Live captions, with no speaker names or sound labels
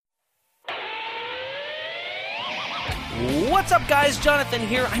What's up, guys? Jonathan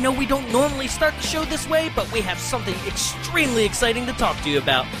here. I know we don't normally start the show this way, but we have something extremely exciting to talk to you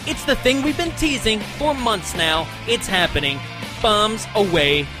about. It's the thing we've been teasing for months now. It's happening. Bombs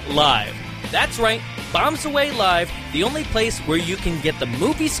Away Live. That's right, Bombs Away Live, the only place where you can get the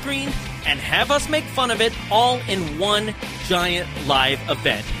movie screened and have us make fun of it all in one giant live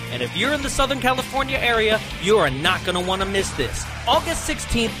event. And if you're in the Southern California area, you are not going to want to miss this. August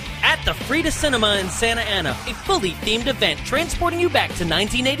 16th at the Frida Cinema in Santa Ana, a fully themed event transporting you back to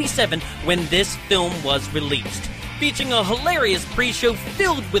 1987 when this film was released. Featuring a hilarious pre-show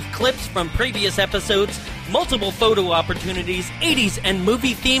filled with clips from previous episodes, multiple photo opportunities, 80s and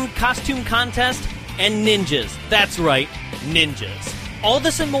movie-themed costume contest, and ninjas. That's right, ninjas. All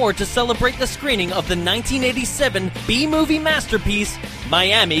this and more to celebrate the screening of the 1987 B-movie masterpiece,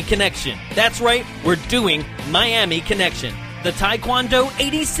 Miami Connection. That's right, we're doing Miami Connection. The Taekwondo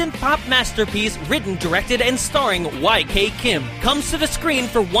 80s synth-pop masterpiece, written, directed, and starring YK Kim, comes to the screen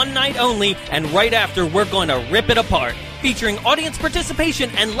for one night only, and right after, we're going to rip it apart. Featuring audience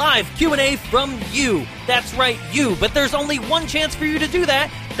participation and live Q&A from you. That's right, you, but there's only one chance for you to do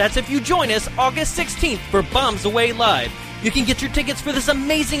that. That's if you join us August 16th for Bombs Away Live. You can get your tickets for this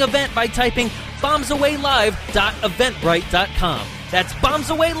amazing event by typing bombsawaylive.eventbrite.com. That's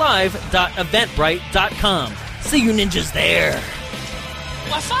bombsawaylive.eventbrite.com. See you ninjas there.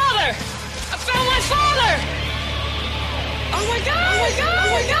 My father! I found my father! Oh my god! Oh my god! Oh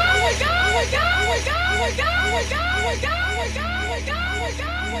my god! Oh my god! Oh my god! Oh my god! Oh my god! Oh my god! Oh my god! Oh my god! Oh my god!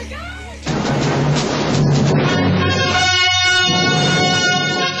 Oh my god! Oh my god!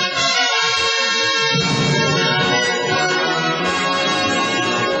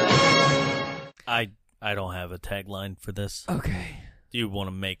 I don't have a tagline for this. Okay. Do you want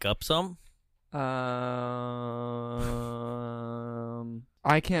to make up some? I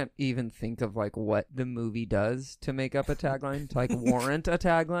can't even think of like what the movie does to make up a tagline to like warrant a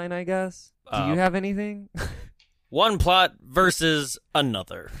tagline, I guess. Do you have anything? One plot versus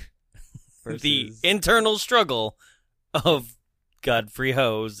another. The internal struggle of Godfrey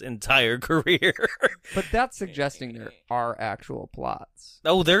Ho's entire career. But that's suggesting there are actual plots.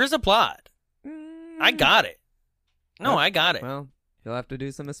 Oh, there is a plot. I got it. No, I got it. Well, you'll have to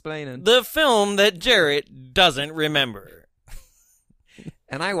do some explaining. The film that Jarrett doesn't remember.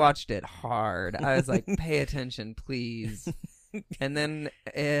 And I watched it hard. I was like, pay attention, please. And then,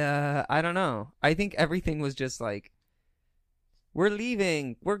 I don't know. I think everything was just like, we're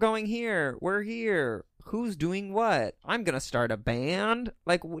leaving. We're going here. We're here. Who's doing what? I'm going to start a band.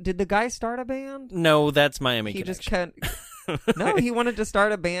 Like, did the guy start a band? No, that's Miami He Connection. just can't. No, he wanted to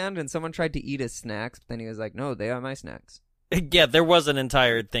start a band and someone tried to eat his snacks. But then he was like, no, they are my snacks. Yeah, there was an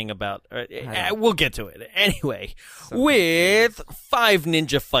entire thing about... we'll get to it. Anyway, So with 5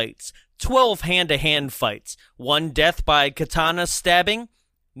 ninja fights, 12 hand-to-hand fights, 1 death by katana stabbing,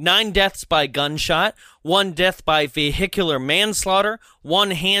 9 deaths by gunshot, 1 death by vehicular manslaughter,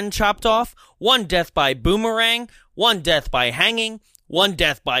 1 hand chopped off, 1 death by boomerang, 1 death by hanging, 1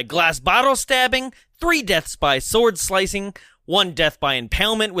 death by glass bottle stabbing, 3 deaths by sword slicing, 1 death by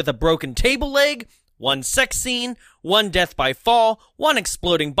impalement with a broken table leg, 1 sex scene, 1 death by fall, 1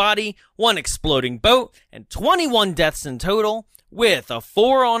 exploding body, 1 exploding boat, and 21 deaths in total, with a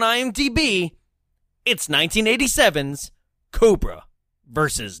 4 on IMDb. It's 1987's Cobra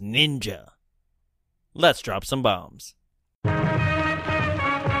versus Ninja. Let's drop some bombs.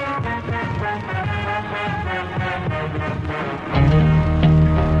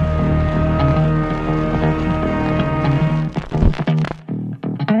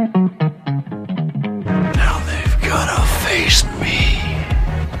 Face me.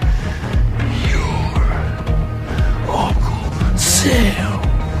 Your Uncle Sam.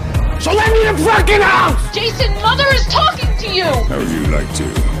 So let me in the fucking house! Jason, Mother is talking to you! How would you like to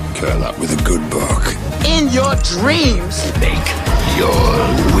curl up with a good book? In your dreams. Make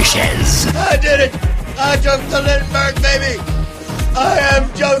your wishes. I did it! I jumped the Lindbergh, baby! I am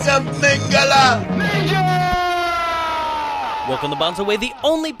Joseph Mingala! Welcome to Bombs Away, the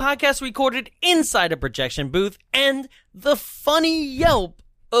only podcast recorded inside a projection booth and the funny yelp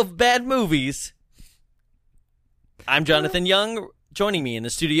of bad movies. I'm Jonathan Young. Joining me in the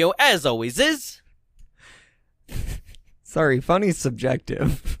studio, as always, is... Sorry, funny's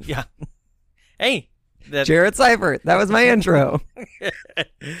subjective. Yeah. Hey. Jarrett Seifert. That was my intro.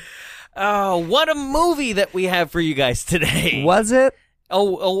 Oh, what a movie that we have for you guys today. Was it?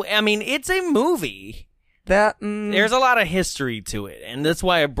 Oh, I mean, it's a movie. There's a lot of history to it, and that's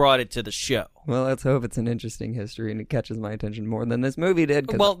why I brought it to the show. Well, let's hope it's an interesting history and it catches my attention more than this movie did,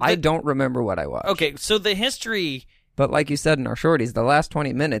 because I don't remember what I watched. Okay, so the history But like you said in our shorties, the last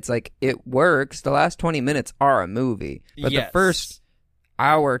 20 minutes, like, it works. The last 20 minutes are a movie. But Yes. the first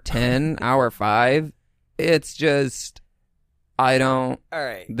hour 10, hour 5, it's just, All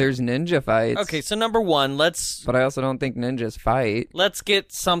right. there's ninja fights. Okay, so number one, let's But I also don't think ninjas fight.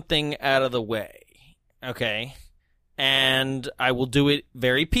 get something out of the way. Okay? And I will do it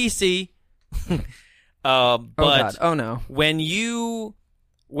very PC. But Oh, God. Oh, no. when you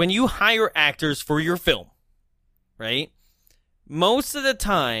hire actors for your film, right? Most of the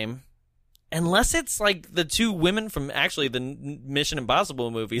time, unless it's like the two women from actually the Mission Impossible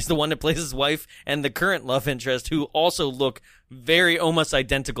movies, the one that plays his wife and the current love interest, who also look very almost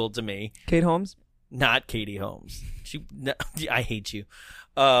identical to me. Kate Holmes? Not Katie Holmes. I hate you.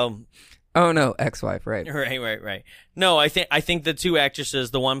 Oh, no. Ex-wife, right. Right. No, I think the two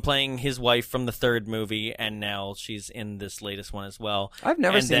actresses, the one playing his wife from the third movie, and now she's in this latest one as well. I've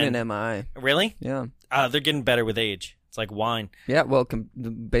never And seen then- an MI. Really? Yeah. They're getting better with age. It's like wine. Yeah, well,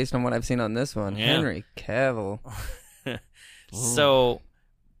 based on what I've seen on this one, Yeah. Henry Cavill. So,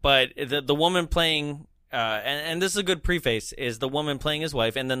 but the woman playing, and this is a good preface, is the woman playing his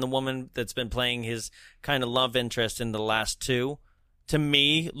wife, and then the woman that's been playing his kind of love interest in the last two, to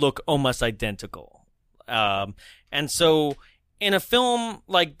me, look almost identical. And so, in a film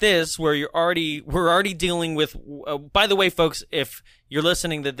like this, where we're already dealing with, by the way, folks, if you're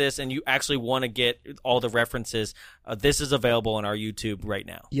listening to this and you actually want to get all the references, this is available on our YouTube right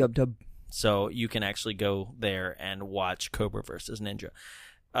now. Yub-dub. So you can actually go there and watch Cobra versus Ninja.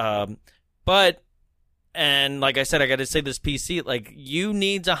 But, and like I said, I got to say this PC, like, you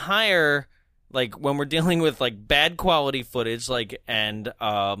need to hire, like, when we're dealing with, like, bad quality footage, like, and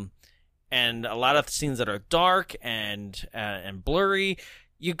a lot of scenes that are dark and blurry,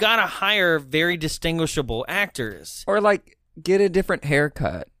 you got to hire very distinguishable actors. Or, like, get a different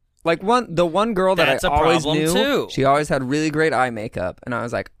haircut. Like, the one girl that That's I a always problem, knew, too. she always had really great eye makeup. And I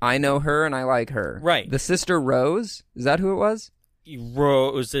was like, I know her and I like her. Right. The sister Rose, is that who it was?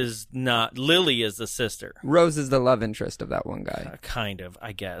 Rose is not, Lily is the sister. Rose is the love interest of that one guy. Kind of,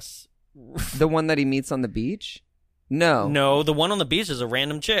 I guess. The one that he meets on the beach? No. No, the one on the beach is a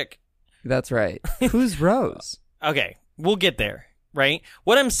random chick. That's right. Who's Rose? Okay, we'll get there, right?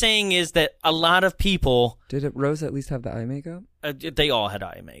 What I'm saying is that a lot of people, Did Rose at least have the eye makeup? they all had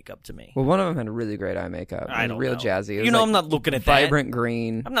eye makeup to me. Well, one of them had really great eye makeup. I It was don't real know. jazzy. It You was know, like I'm not looking at vibrant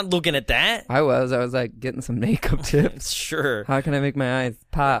green. that. I'm not looking at that. I was like getting some makeup tips. Sure. How can I make my eyes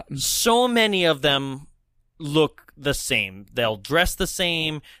pop? So many of them look the same. They'll dress the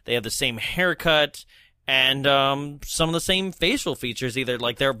same. They have the same haircut. And some of the same facial features, either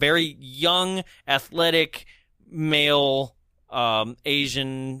like they're very young, athletic, male,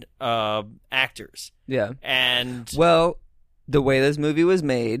 Asian actors. Yeah. And Well, the way this movie was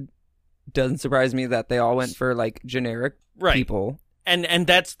made doesn't surprise me that they all went for like generic Right. people. and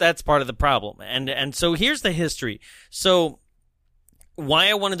that's part of the problem. And so here's the history. So why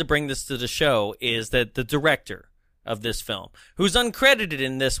I wanted to bring this to the show is that the director of this film, who's uncredited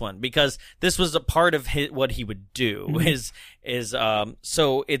in this one because this was a part of what he would do,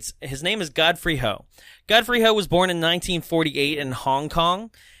 so his name is Godfrey Ho. Godfrey Ho was born in 1948 in Hong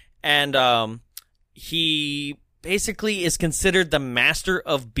Kong, and he basically is considered the master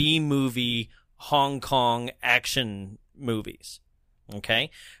of B-movie Hong Kong action movies.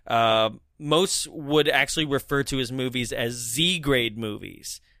 Okay? Most would actually refer to his movies as Z-grade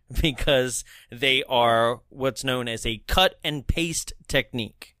movies because they are what's known as a cut and paste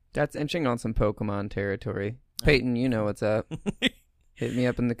technique. That's inching on some Pokemon territory. Peyton, you know what's up. Hit me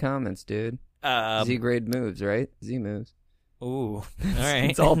up in the comments, dude. Z-grade moves, right? Z moves. Ooh. All right.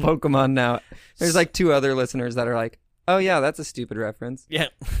 It's all Pokemon now. There's like 2 other listeners that are like, oh yeah, that's a stupid reference. Yeah.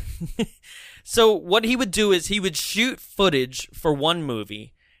 So what he would do is he would shoot footage for one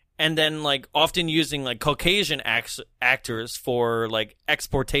movie and then like often using like Caucasian actors for like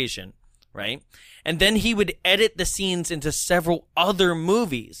exportation, right? And then he would edit the scenes into several other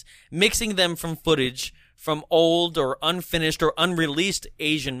movies, mixing them from footage from old or unfinished or unreleased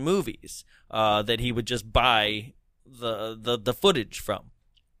Asian movies that he would just buy the footage from.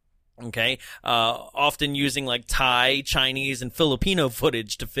 Okay, often using like Thai, Chinese, and Filipino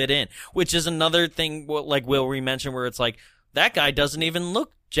footage to fit in, which is another thing like Will mentioned where it's like, that guy doesn't even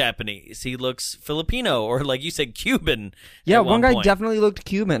look Japanese. He looks Filipino or like you said, Cuban. Yeah, at one guy point. definitely looked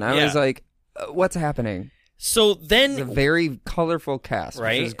Cuban. I Yeah. was like, what's happening? So It's a then, very colorful cast,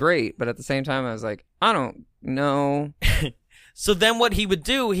 Right? which is great. But at the same time, I was like, I don't know. so then what he would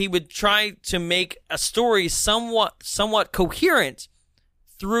do, he would try to make a story somewhat coherent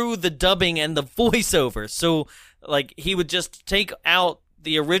through the dubbing and the voiceover. So, like, he would just take out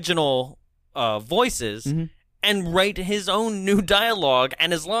the original voices and write his own new dialogue.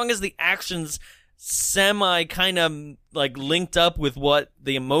 And as long as the actions semi kind of like linked up with what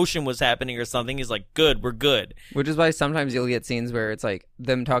the emotion was happening or something, he's like, good, we're good. Which is why sometimes you'll get scenes where it's like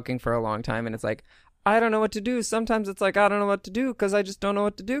them talking for a long time and it's like, I don't know what to do. Sometimes it's like, I don't know what to do because I just don't know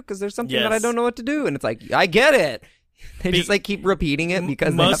what to do because there's something that I don't know what to do. And it's like, I get it. They just like keep repeating it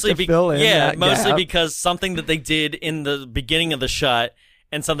because they have to fill in that mostly gap. because something that they did in the beginning of the shot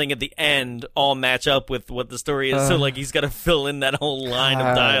and something at the end all match up with what the story is. So like he's got to fill in that whole line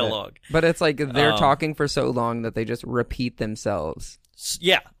of dialogue. But it's like they're talking for so long that they just repeat themselves.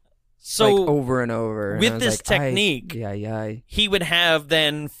 Yeah. So like over and over. With and this technique, he would have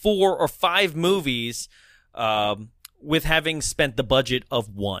then 4 or 5 movies with having spent the budget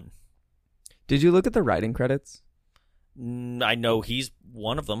of 1. Did you look at the writing credits? I know he's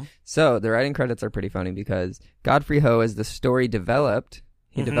one of them. So the writing credits are pretty funny because Godfrey Ho, as the story developed,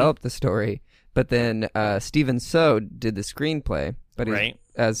 he developed the story, but then Stephen So did the screenplay, but he's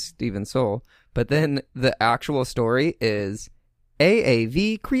as Stephen Soul. But then the actual story is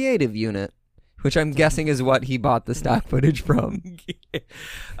AAV Creative Unit, which I'm guessing is what he bought the stock footage from.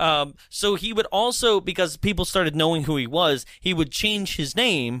 So he would also, because people started knowing who he was, he would change his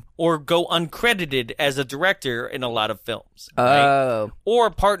name or go uncredited as a director in a lot of films. Oh. Or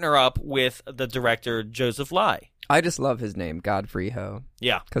partner up with the director Joseph Lai. I just love his name, Godfrey Ho.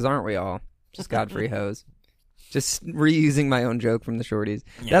 Yeah. Because aren't we all? Just Godfrey Ho's. Just reusing my own joke from the shorties.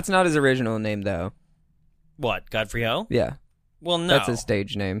 Yeah. That's not his original name, though. What, Godfrey Ho? Yeah. Well, no. That's his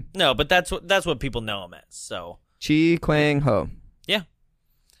stage name. No, but that's what people know him as, so. Chi Kwang Ho. Yeah.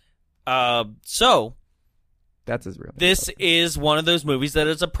 So. That's his real name. This is one of those movies that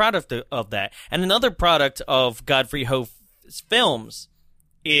is a product of that. And another product of Godfrey Ho's films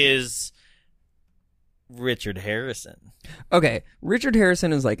is Richard Harrison. Okay, Richard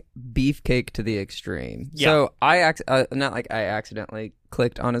Harrison is like beefcake to the extreme. Yeah. So not like I accidentally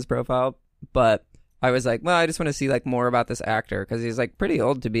clicked on his profile, but I was like, well, I just want to see like more about this actor because he's like pretty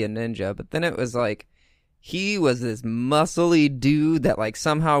old to be a ninja. But then it was like he was this muscly dude that like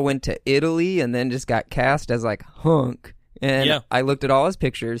somehow went to Italy and then just got cast as like hunk. And I looked at all his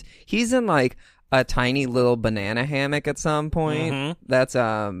pictures. He's in like a tiny little banana hammock at some point. Mm-hmm. That's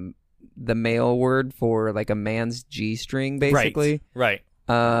the male word for like a man's G-string, basically. Right.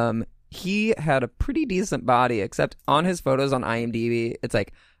 He had a pretty decent body, except on his photos on IMDb, it's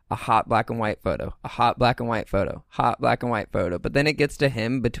like a hot black and white photo, a hot black and white photo, hot black and white photo. But then it gets to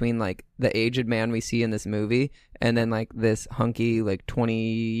him between like the aged man we see in this movie and then like this hunky like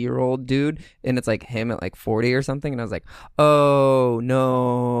 20-year-old dude, and it's like him at like 40 or something. And I was like, oh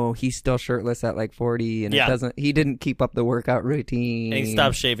no, he's still shirtless at like 40, and he didn't keep up the workout routine. And he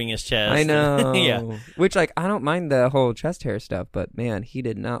stopped shaving his chest. I know. Yeah. Which like I don't mind the whole chest hair stuff, but man, he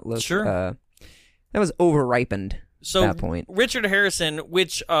did not look that was over-ripened. So that point. Richard Harrison,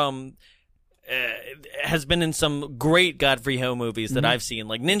 which has been in some great Godfrey Ho movies that I've seen,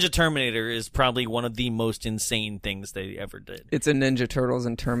 like Ninja Terminator is probably one of the most insane things they ever did. It's a Ninja Turtles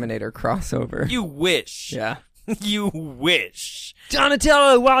and Terminator crossover. You wish. Yeah. You wish.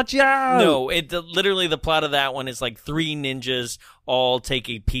 Donatello, watch out! No, literally the plot of that one is like 3 ninjas all take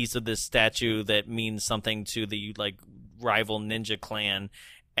a piece of this statue that means something to the like rival ninja clan,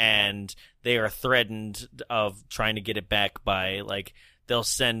 and they are threatened of trying to get it back by like they'll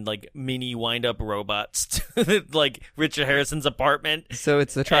send like mini wind-up robots to like Richard Harrison's apartment. So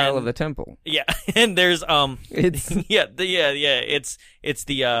it's the trial of the temple. Yeah, and there's it's it's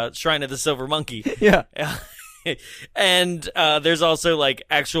the Shrine of the Silver Monkey. Yeah. And there's also like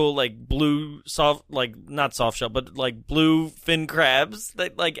actual like blue soft, like not soft shell, but like blue fin crabs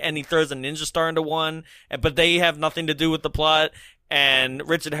that like, and he throws a ninja star into one, but they have nothing to do with the plot. And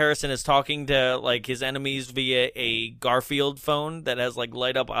Richard Harrison is talking to like his enemies via a Garfield phone that has like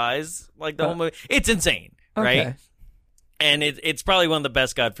light up eyes, like the whole movie. It's insane, right? And it's probably one of the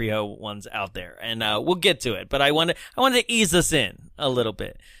best Godfrey Ho ones out there. And we'll get to it, but I wanted to ease us in a little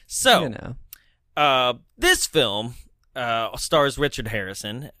bit. So, this film stars Richard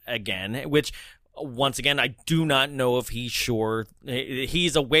Harrison again, which once again, I do not know if he's aware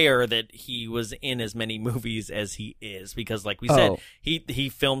that he was in as many movies as he is, because like we said, he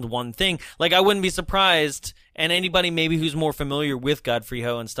filmed one thing. Like I wouldn't be surprised, and anybody maybe who's more familiar with Godfrey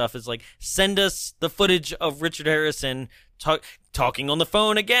Ho and stuff is like, send us the footage of Richard Harrison talking on the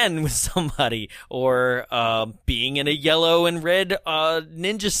phone again with somebody, or being in a yellow and red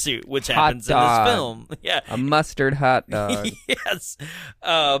ninja suit, which happens in this film. Yeah, a mustard hot dog. Yes.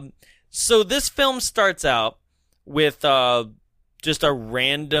 So this film starts out with just a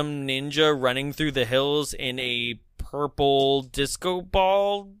random ninja running through the hills in a purple disco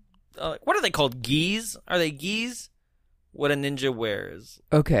ball what are they called? Gis? Are they gis? What a ninja wears.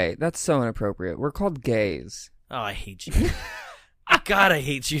 Okay, that's so inappropriate. We're called gays. Oh, I hate you. God, I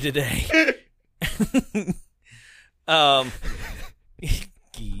hate you today.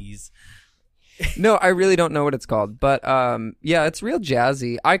 Gis. No, I really don't know what it's called, but yeah, it's real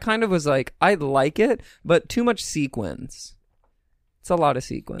jazzy. I kind of was like, I like it, but too much sequins. It's a lot of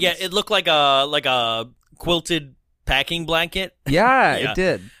sequins. Yeah, it looked like a quilted packing blanket. Yeah, Yeah. it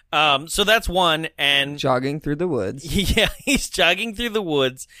did. So that's one, and Jogging through the woods. yeah, he's jogging through the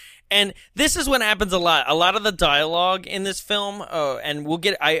woods, and this is what happens a lot. A lot of the dialogue in this film, and we'll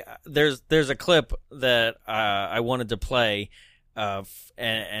get. There's a clip that I wanted to play,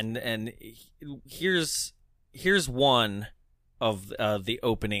 and here's one of the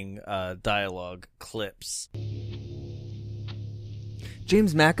opening dialogue clips.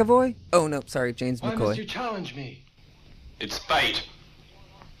 James McAvoy? Oh no, sorry, James Why must you McCoy. challenge me? It's fate.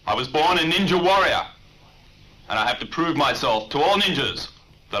 I was born a ninja warrior, and I have to prove myself to all ninjas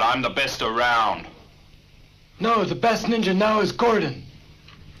that I'm the best around. No, the best ninja now is Gordon.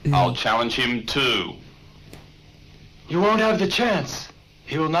 I'll challenge him too. You won't have the chance.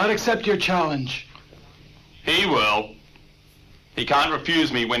 He will not accept your challenge. He will. He can't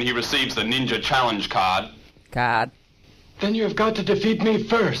refuse me when he receives the ninja challenge card. God. Then you have got to defeat me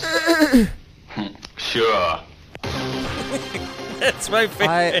first. Sure. That's my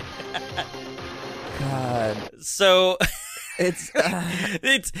favorite. God. So. It's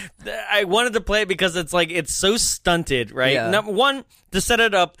I wanted to play it because it's like it's so stunted, right? Yeah. Number one, to set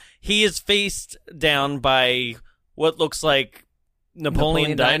it up, he is faced down by what looks like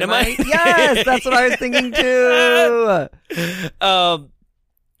Napoleon Dynamite. Yes, that's what I was thinking too.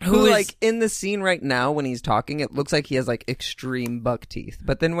 Who is, like in the scene right now when he's talking, it looks like he has like extreme buck teeth.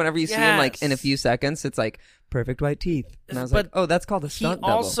 But then whenever you see him like in a few seconds, it's like perfect white teeth. And I was like, oh, that's called a stunt he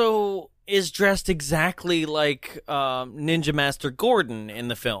double. also is dressed exactly like Ninja Master Gordon in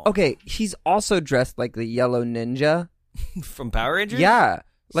the film. Okay, he's also dressed like the Yellow Ninja. From Power Rangers? Yeah.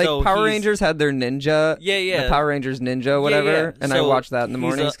 Like So Power he's- Rangers had their ninja. Yeah. The Power Rangers ninja, whatever. yeah. And I So watch that in the he's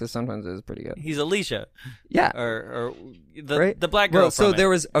mornings a- because sometimes it's pretty good. He's Alicia. Yeah. Or the Right? the black girl Well, so from it. there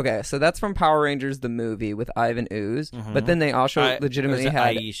was so that's from Power Rangers the movie with Ivan Ooze, but then they also legitimately or is it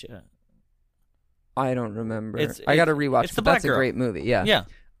had Aisha. I don't remember. It's- I got to it's- rewatch. it's the but that's black girl. a great movie. Yeah. Yeah.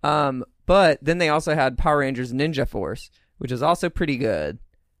 But then they also had Power Rangers Ninja Force, which is also pretty good.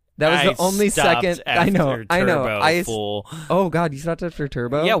 That was the only stopped second. after I know. Turbo, fool. Oh God, you stopped after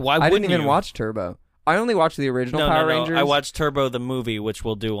Turbo? Yeah, why I didn't wouldn't even you? watch Turbo. I only watched the original No, Power no. Rangers. I watched Turbo the movie, which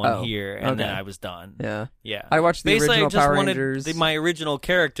we'll do on Oh, here, and then okay. I was done. Yeah. Yeah. I watched the Basically, original I just Power wanted Rangers. my original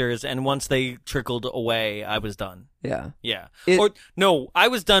characters, and once they trickled away, I was done. Yeah. Yeah. It- Or no, I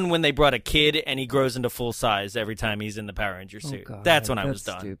was done when they brought a kid and he grows into full size every time he's in the Power Ranger suit. Oh, God, That's when I was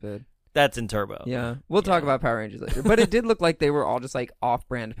that's done. Stupid. That's in Turbo. Yeah, we'll talk about Power Rangers later. But it did look like they were all just like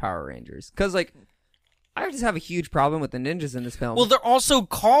off-brand Power Rangers. Because like, I just have a huge problem with the ninjas in this film. Well, they're also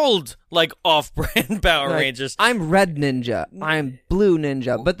called like off-brand Power Like, Rangers. I'm Red Ninja. I'm Blue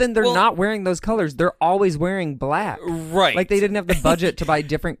Ninja. But then they're Well- not wearing those colors. They're always wearing black. Right. Like they didn't have the budget to buy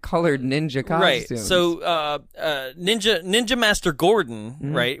different colored ninja Right. costumes. So, Ninja Master Gordon,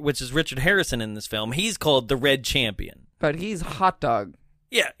 Mm-hmm. right, which is Richard Harrison in this film, he's called the Red Champion. but he's hot dog.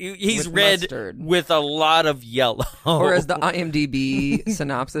 Yeah, he's With red mustard. with a lot of yellow. Or as the IMDb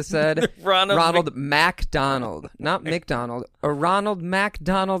synopsis said, Ronald MacDonald. Not McDonald. A Ronald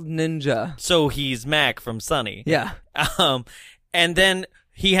MacDonald Ninja. So he's Mac from Sunny. Yeah. And then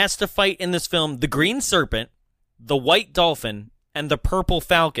he has to fight in this film the Green Serpent, the White Dolphin, and the Purple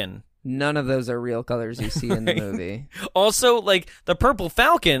Falcon. None of those are real colors you see in the movie. Also, like, the Purple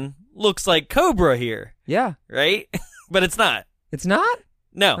Falcon looks like Cobra here, Yeah. right? But it's not. It's not?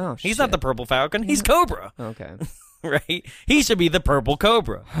 No, Oh, he's not shit. the Purple Falcon. He's Cobra, Okay. right? He should be the Purple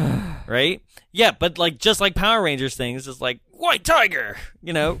Cobra, right? Yeah, but like just like Power Rangers things, it's like White Tiger,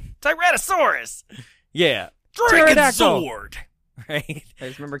 Tyrannosaurus. Yeah, Dragon Pterodactyl. Sword, right? I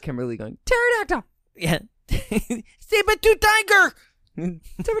just remember Kimberly going, Pterodactyl! Yeah, Saber-tooth Tiger.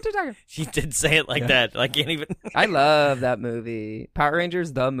 Saber-tooth. She did say it like that. I can't even. I love that movie. Power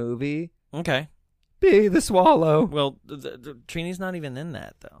Rangers, the movie. Okay. Be the Swallow. Well, Trini's not even in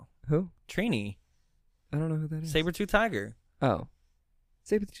that though. Who? Trini, I don't know who that is. Saber-tooth Tiger. Oh.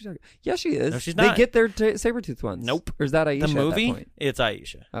 Saber-tooth tiger. Yeah, she is. No, she's They not. get their saber-tooth ones. Nope. Or is that Aisha The movie, at that point? it's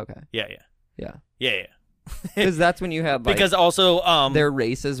Aisha. Okay. Yeah. Yeah. Because that's when you had, like, Because also, their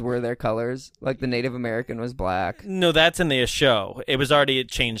races were their colors. Like, the Native American was black. no, that's in the show. It was already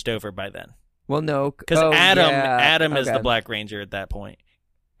changed over by then. Well, no. Because oh, Adam yeah. is Okay. the Black Ranger at that point.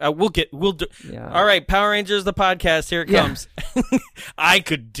 We'll do. Yeah. All right, Power Rangers, the podcast. Here it comes. I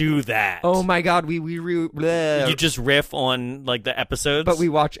could do that. Oh my God, bleh. You just riff on like the episodes, But we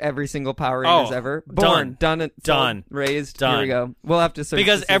watch every single Power Rangers ever. Born, done, raised. Done. Here we go. We'll have to search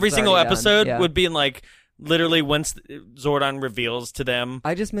because every single episode Yeah. would be in like literally once Zordon reveals to them.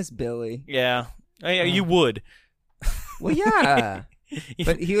 I just miss Billy. Yeah, you would. Well, yeah.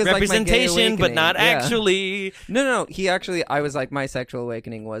 But he was representation, like my gay but not awakening. Yeah. actually. No. He actually, I was like, my sexual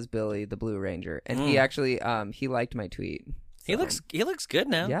awakening was Billy, the Blue Ranger, and he actually, he liked my tweet. So. He looks good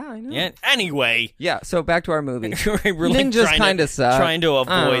now. Yeah, I know. Yeah. Anyway. Yeah. So back to our movie. We're like Ninjas kind of suck. Trying to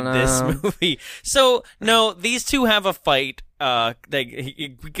avoid this movie. So no, these two have a fight.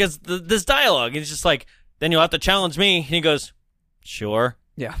 Because this dialogue is just like, then you'll have to challenge me. And he goes, sure.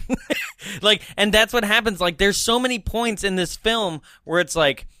 Yeah. Like, and that's what happens. Like, there's so many points in this film where it's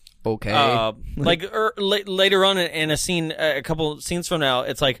like, okay. Later on in a scene, a couple scenes from now,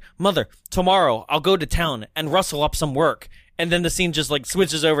 it's like, Mother, tomorrow I'll go to town and rustle up some work. And then the scene just like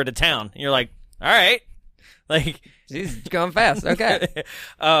switches over to town. And you're like, all right. Like, He's going fast. Okay.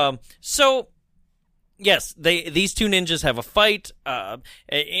 So, yes, these two ninjas have a fight.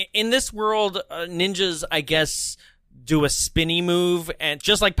 In this world, ninjas, I guess, do a spinny move, and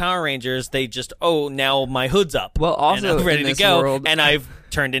just like Power Rangers, they just, now my hood's up. Well, also and I'm ready in to this go, world- and I've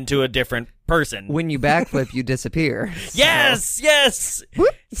turned into a different person. When you backflip, you disappear. Yes.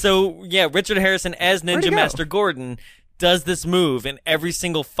 So, yeah, Richard Harrison as Where'd he Ninja go? Master Gordon does this move in every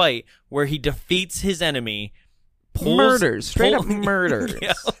single fight where he defeats his enemy. Straight up murders.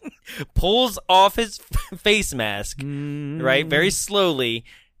 Yeah. Pulls off his face mask, right, very slowly.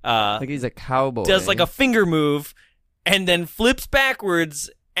 Like he's a cowboy. Does like a finger move, and then flips backwards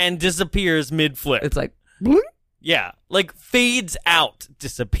and disappears mid-flip. It's like, bloop. Yeah, like fades out,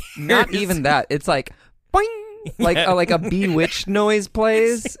 disappears. Not even that. It's like, boing. Like like a bewitched noise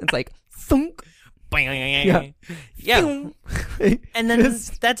plays. It's like, thunk. Yeah. And then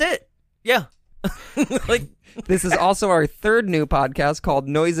that's it. Yeah. Like, this is also our third new podcast called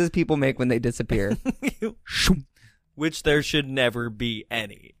Noises People Make When They Disappear. which there should never be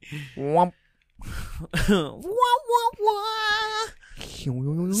any. Womp.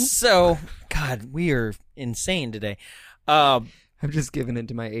 So, God, we are insane today. I'm just giving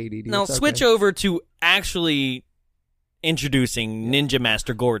into my ADD. Now, It's switch okay. over to actually introducing Ninja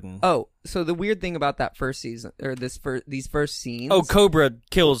Master Gordon. Oh, so the weird thing about that first season, or these first scenes. Oh, Cobra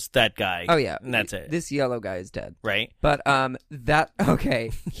kills that guy. Oh yeah, and that's it. This yellow guy is dead. Right? But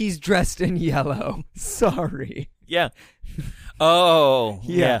okay, he's dressed in yellow. Sorry. Yeah. Oh,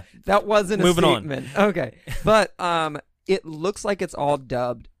 yeah. That wasn't Moving a on. statement. Okay. But it looks like it's all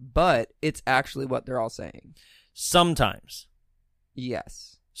dubbed, but it's actually what they're all saying. Sometimes.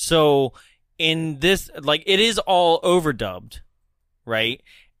 Yes. So in this, like, it is all overdubbed, right?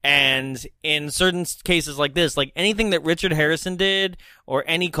 And in certain cases like this, like anything that Richard Harrison did or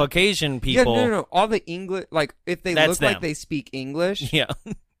any Caucasian people. Yeah, no. All the English, like, if they That's look them. like they speak English, Yeah.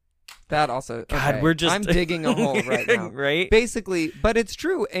 that also. God, okay. we're just. I'm digging a hole right now. Right? Basically, but it's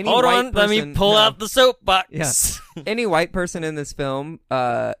true. Any Hold white on, let me person- pull no. out the soapbox. Yeah. Any white person in this film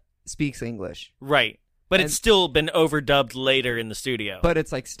speaks English. Right. But And- it's still been overdubbed later in the studio. But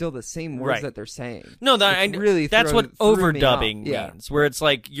it's like still the same words Right. that they're saying. No, It really that's threw what me off. overdubbing Yeah. means, where it's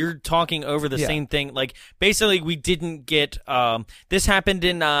like you're talking over the Yeah. same thing. Like, basically, we didn't get, this happened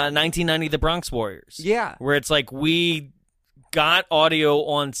in 1990, The Bronx Warriors. Yeah. Where it's like, we got audio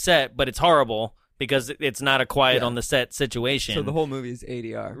on set, but it's horrible because it's not a quiet Yeah. on the set situation. So the whole movie is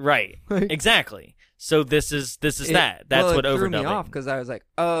ADR. Right. Like- Exactly. So this is that. That's well, what it threw overdubbing. me off because I was like,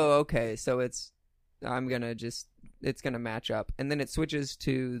 oh, okay, so it's gonna match up, and then it switches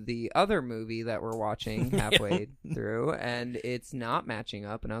to the other movie that we're watching halfway through, and it's not matching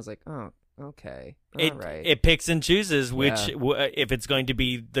up, and I was like, oh, okay, all right. It picks and chooses which Yeah. if it's going to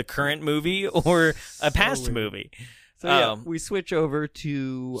be the current movie or a past weird. movie. So yeah, we switch over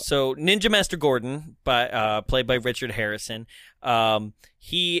to So Ninja Master Gordon, played by Richard Harrison,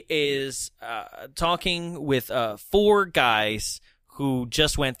 he is talking with 4 guys who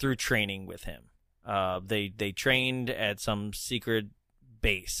just went through training with him. They trained at some secret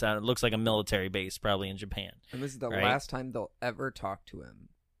base. It looks like a military base, probably in Japan. and this is the right? last time they'll ever talk to him.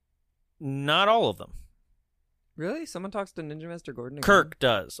 Not all of them. Really? Someone talks to Ninja Master Gordon again? Kirk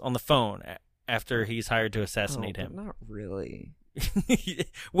does on the phone after he's hired to Oh, assassinate but him. not really.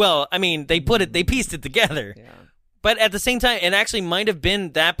 Well, I mean, they pieced it together. Yeah. But at the same time, it actually might have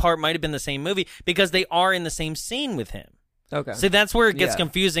been the same movie because they are in the same scene with him. Okay. See, that's where it gets Yeah.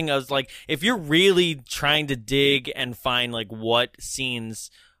 confusing. I was like, if you're really trying to dig and find like what scenes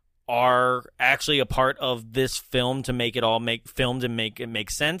are actually a part of this film to make it all make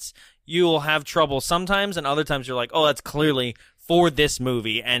sense, you will have trouble sometimes, and other times you're like, oh, that's clearly for this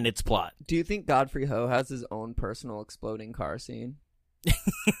movie and its plot. Do you think Godfrey Ho has his own personal exploding car scene?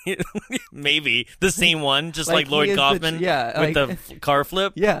 Maybe the same one, just like Lloyd he is Kaufman, with the car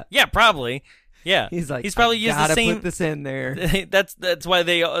flip. Yeah, probably. Yeah, he's probably used the same. Put this in there. That's why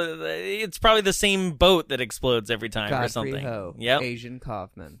they. It's probably the same boat that explodes every time Godfrey or something. Ho, yep. Asian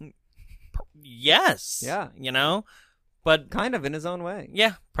Kaufman. Yes. Yeah. You know, but kind of in his own way.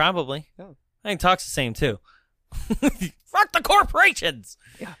 Yeah, probably. Yeah. I think Talk's the same too. Fuck the corporations.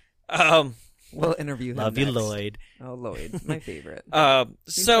 Yeah. We'll interview him. Love next. you, Lloyd. Oh, Lloyd, my favorite.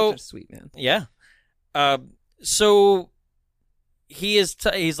 So such a sweet man. Yeah. So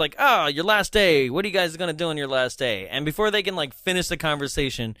he's like, oh, your last day. What are you guys gonna do on your last day? And before they can like finish the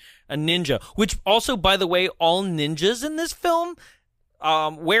conversation, a ninja, which also, by the way, all ninjas in this film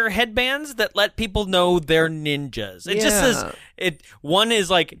wear headbands that let people know they're ninjas. It just says one is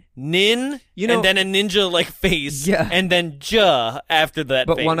like nin, and then a ninja like face, and then ja after that.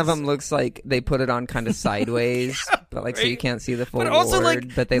 But face. one of them looks like they put it on kind of sideways, but like so you can't see the full But also, word.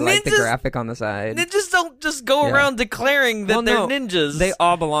 like, but they like the ninjas- graphic on the side. Ninjas don't just go around declaring that they're ninjas. They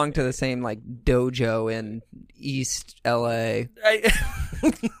all belong to the same like dojo in East LA.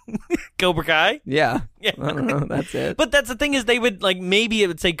 Cobra Kai? Yeah. Yeah. I don't know. That's it. But that's the thing is they would like maybe it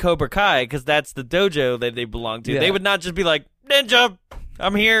would say Cobra Kai because that's the dojo that they belong to. Yeah. They would not just be like ninja.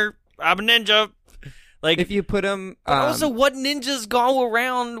 I'm here. I'm a ninja. Like if you put them. Also, what ninjas go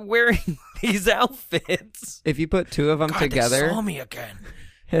around wearing these outfits? If you put two of them together, they saw me again.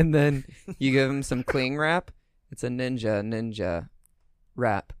 And then you give them some cling wrap, it's a ninja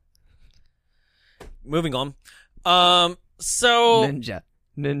wrap. Moving on. So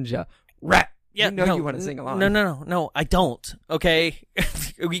ninja rap. Yeah, you want to sing along. No, I don't. Okay,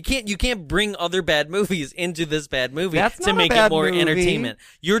 you can't bring other bad movies into this bad movie to make it more entertainment.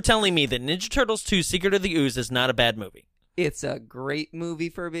 You're telling me that Ninja Turtles 2: Secret of the Ooze is not a bad movie? It's a great movie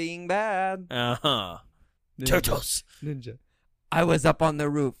for being bad. Turtles. Ninja. I was up on the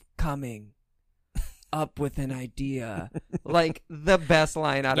roof coming up with an idea. Like the best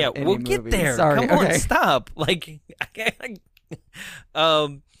line out of any movie. Yeah, we'll get there. Sorry. Come on, stop. Like,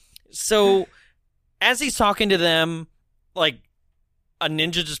 so as he's talking to them, like a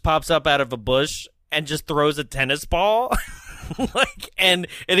ninja just pops up out of a bush and just throws a tennis ball, and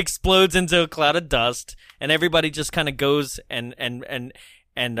it explodes into a cloud of dust, and everybody just kind of goes and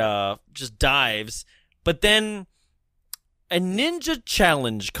just dives. But then a ninja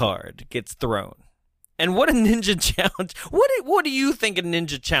challenge card gets thrown. And what a ninja challenge? What do you think a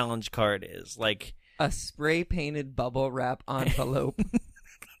ninja challenge card is? Like a spray painted bubble wrap envelope.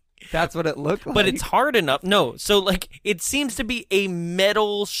 That's what it looked like. But it's hard enough. No, so like it seems to be a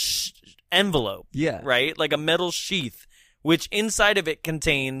metal envelope. Yeah. Right? Like a metal sheath, which inside of it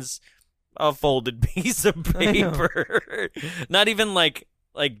contains a folded piece of paper. Not even like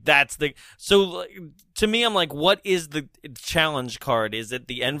that's the so to me I'm like, what is the challenge card? Is it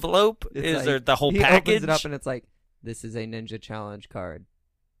the envelope? Is there the whole package? He opens it up and it's like, this is a ninja challenge card.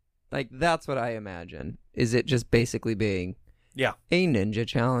 Like that's what I imagine. Is it just basically being a ninja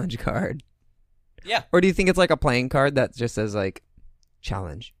challenge card? Yeah. Or do you think it's like a playing card that just says like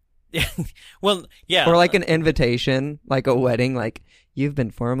challenge? Yeah. Well, yeah. Or like an invitation, like a wedding, like you've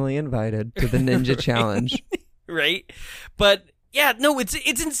been formally invited to the ninja challenge. Right? But yeah, no, it's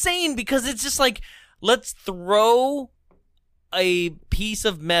insane because it's just like, let's throw a piece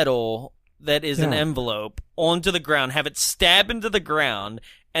of metal that is an envelope onto the ground, have it stab into the ground,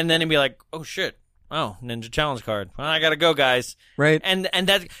 and then it'd be like, oh shit, oh, ninja challenge card. Well, I gotta go, guys. Right. And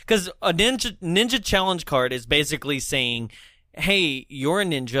that, because a ninja challenge card is basically saying, hey, you're a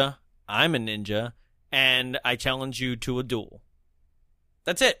ninja, I'm a ninja, and I challenge you to a duel.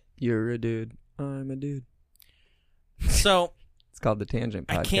 That's it. You're a dude, I'm a dude. So it's called the Tangent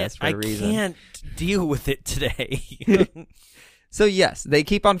Podcast for a reason. I can't deal with it today. So yes, they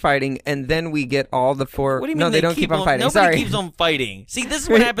keep on fighting, and then we get all the four. What do you mean? No, they don't keep on fighting. Nobody Sorry, keeps on fighting. See, this is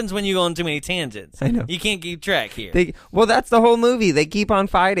what happens when you go on too many tangents. I know. You can't keep track here. Well, that's the whole movie. They keep on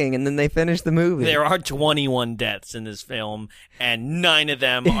fighting, and then they finish the movie. There are 21 deaths in this film, and 9 of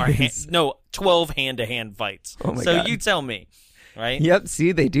them are 12 hand-to-hand fights. Oh my so God. You tell me, right? Yep.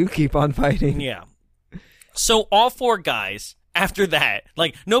 See, they do keep on fighting. Yeah. So all 4 guys. After that,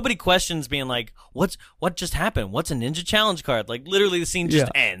 like, nobody questions being like, what just happened? What's a ninja challenge card? Like, literally the scene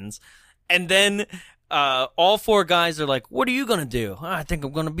just ends. And then all 4 guys are like, what are you going to do? I think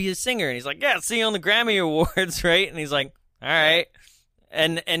I'm going to be a singer. And he's like, yeah, see you on the Grammy Awards, right? And he's like, all right.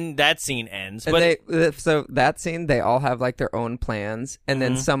 And that scene ends. And But so that scene, they all have like their own plans, and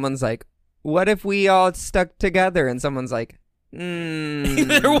then Mhm. someone's like, "What if we all stuck together?" And someone's like,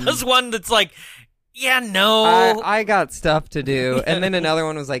 there was one that's like, yeah, no. I got stuff to do. And then another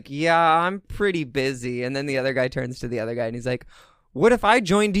one was like, yeah, I'm pretty busy. And then the other guy turns to the other guy and he's like, what if I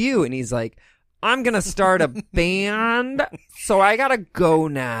joined you? And he's like, I'm going to start a band, so I got to go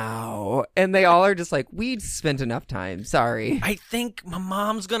now. And they all are just like, we spent enough time. Sorry. I think my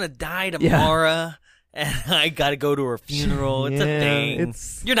mom's gonna die tomorrow, and I gotta go to her funeral. It's a Yeah, thing.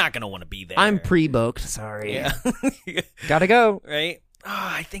 You're not gonna want to be there. I'm pre-booked. Sorry. Yeah. Gotta go. Right? Oh,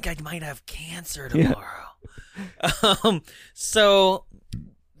 I think I might have cancer tomorrow. So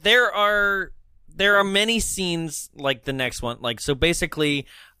there are many scenes like the next one. Like, so basically,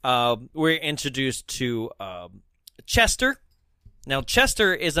 we're introduced to Chester. Now,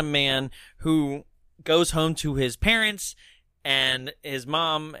 Chester is a man who goes home to his parents, and his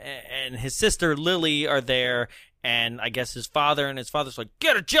mom and his sister Lily are there, and I guess his father's like,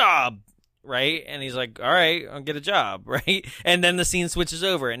 get a job, right? And he's like, all right, I'll get a job, right? And then the scene switches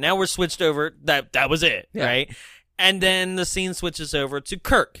over, and now we're switched over. That was it, right? And then the scene switches over to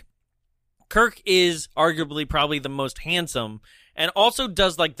Kirk. Kirk is arguably probably the most handsome, and also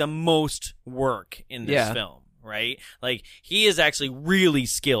does like the most work in this film. Right? Like, he is actually really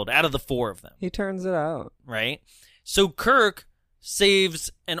skilled out of the four of them. He turns it out. Right? So Kirk saves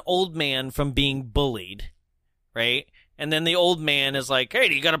an old man from being bullied. Right? And then the old man is like, hey,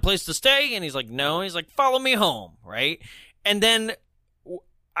 do you got a place to stay? And he's like, no. He's like, follow me home. Right? And then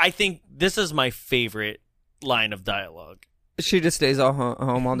I think this is my favorite line of dialogue. She just stays all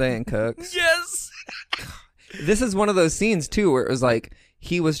home all day and cooks. Yes! This is one of those scenes, too, where it was like,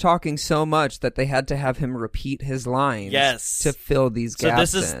 he was talking so much that they had to have him repeat his lines to fill these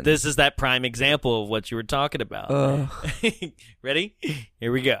gaps. So this is that prime example of what you were talking about. Ready?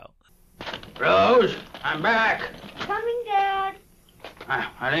 Here we go. Rose, I'm back. Coming, Dad.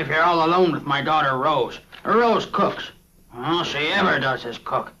 I live here all alone with my daughter Rose. Rose cooks. All she ever does is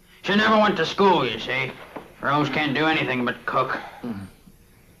cook. She never went to school, you see. Rose can't do anything but cook.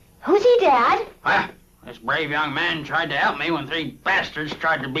 Who's he, Dad? This brave young man tried to help me when three bastards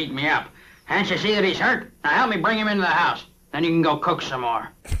tried to beat me up. Can't you see that he's hurt? Now help me bring him into the house. Then you can go cook some more.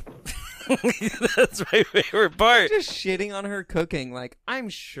 That's my favorite part. Just shitting on her cooking. Like, I'm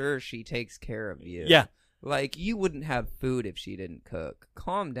sure she takes care of you. Yeah. Like, you wouldn't have food if she didn't cook.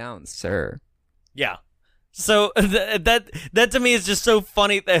 Calm down, sir. Yeah. So that to me is just so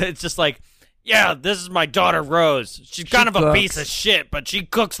funny that it's just like, yeah, this is my daughter Rose. She's kind of a piece of shit, but she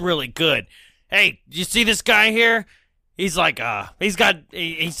cooks really good. Hey, you see this guy here? He's like,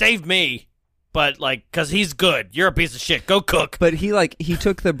 he saved me, but like, cause he's good. You're a piece of shit. Go cook. But he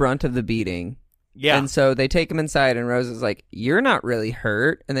took the brunt of the beating. Yeah. And so they take him inside, and Rose is like, you're not really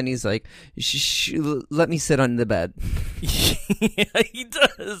hurt. And then he's like, let me sit on the bed. Yeah, he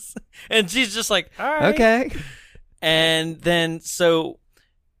does. And she's just like, all right. Okay. And then, so,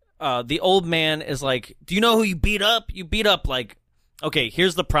 the old man is like, do you know who you beat up? You beat up, like, okay,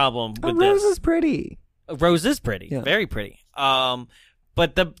 here's the problem with this. Rose is pretty. Rose is pretty. Yeah. Very pretty. But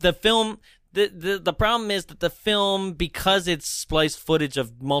the film, the problem is that the film, because it's spliced footage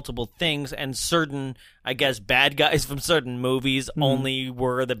of multiple things and certain, I guess, bad guys from certain movies only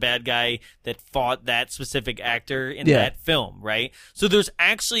were the bad guy that fought that specific actor in that film, right? So there's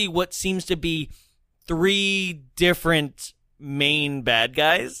actually what seems to be 3 different main bad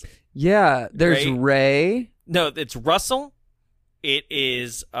guys. Yeah, there's right? Ray. No, it's Russell. It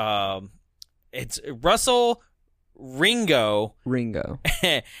is it's Russell, Ringo,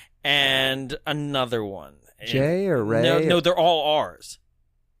 and another one. Jay or Ray? No, they're all R's.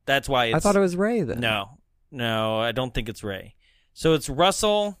 That's why it's... I thought it was Ray then. No, I don't think it's Ray. So it's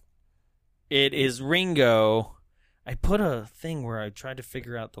Russell. It is Ringo. I put a thing where I tried to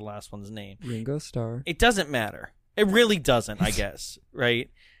figure out the last one's name. Ringo Starr. It doesn't matter. It really doesn't, I guess, right?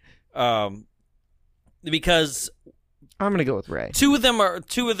 Because I'm gonna go with Ray. Two of them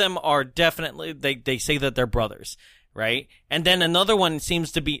are definitely they say that they're brothers, right? And then another one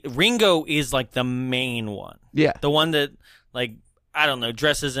seems to be Ringo is like the main one. Yeah. The one that, like, I don't know,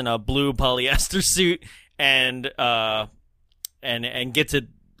 dresses in a blue polyester suit and gets it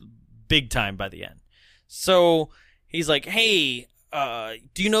big time by the end. So he's like, hey,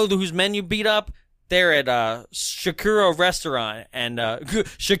 do you know whose men you beat up? They're at Shakura Restaurant and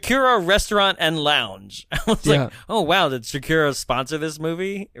Shakura Restaurant and Lounge. I was like, oh wow, did Shakira sponsor this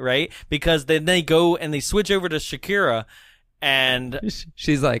movie? Right? Because then they go and they switch over to Shakira, and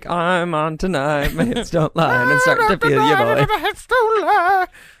she's like, I'm on tonight, my hips don't lie, and then start to feel your boy.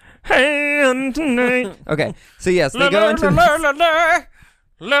 Hey, on tonight. Okay, so yes, they go into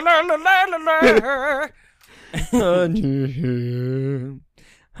La la la la la la.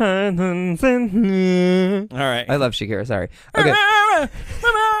 All right. I love Shakira. Sorry. Okay.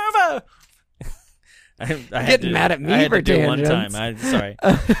 I had Getting mad at me I had for to do it one tangents. time. Sorry,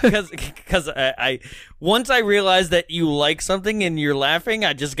 because I once I realized that you like something and you're laughing,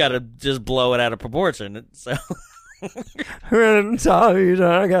 I just gotta blow it out of proportion. So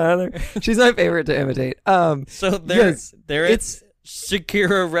She's my favorite to imitate. so Yes, it's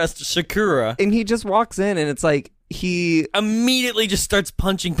Shakira, and he just walks in, and it's like he immediately just starts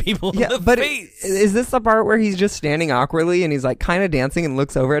punching people in the but face. is this the part where he's just standing awkwardly and he's like kind of dancing and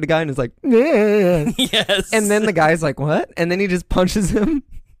looks over at a guy and is like, "Yeah." Yes, and then the guy's like, "What?" And then he just punches him.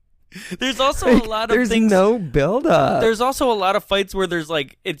 There's also a lot of there's things. no build up. There's also a lot of fights where there's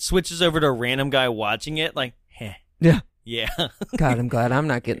like it switches over to a random guy watching it, like, heh. Yeah. Yeah. God, I'm glad I'm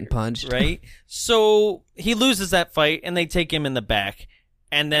not getting punched. Right? So he loses that fight and they take him in the back.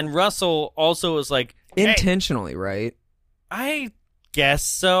 And then Russell also is like, hey, intentionally, right? I guess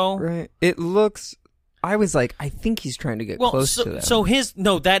so. Right. It looks. I was like, I think he's trying to get close to them. So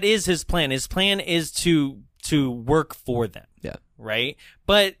that is his plan. His plan is to work for them. Yeah. Right?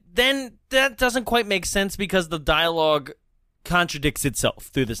 But then that doesn't quite make sense because the dialogue contradicts itself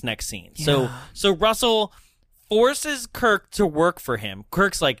through this next scene. Yeah. So Russell forces Kirk to work for him.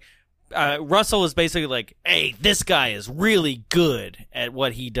 Kirk's like, Russell is basically like, hey, this guy is really good at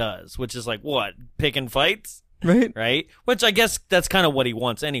what he does, which is like, what, picking fights? Right. Right? Which I guess that's kind of what he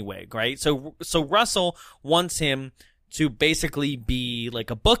wants anyway, right? So Russell wants him to basically be like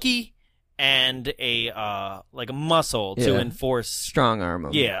a bookie and a muscle to enforce strong arm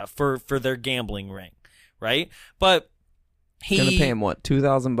him. Yeah, for their gambling ring, right? But he gonna pay him what,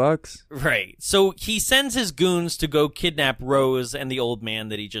 $2,000? Right. So he sends his goons to go kidnap Rose and the old man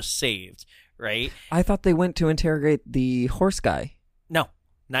that he just saved, right? I thought they went to interrogate the horse guy. No,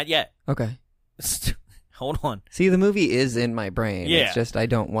 not yet. Okay. Hold on. See, the movie is in my brain. Yeah. It's just I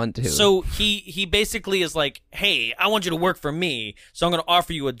don't want to. So he basically is like, hey, I want you to work for me, so I'm going to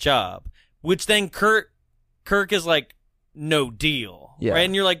offer you a job. Which then Kirk is like, no deal. Yeah. Right?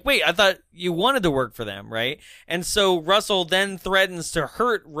 And you're like, wait, I thought you wanted to work for them, right? And so Russell then threatens to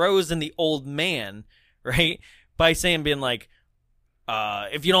hurt Rose and the old man, right? By being like,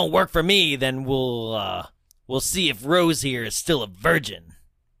 if you don't work for me, then we'll see if Rose here is still a virgin.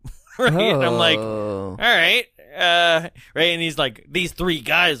 Right? Oh. And I'm like, all right. Right? And he's like, these three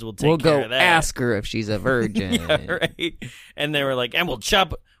guys will take care of that. We'll go ask her if she's a virgin. Yeah, right? And they were like, and we'll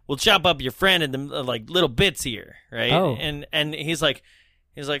chop up your friend into like little bits here, right? Oh. And he's like,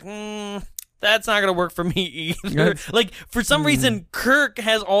 that's not gonna work for me either. Like for some reason, Kirk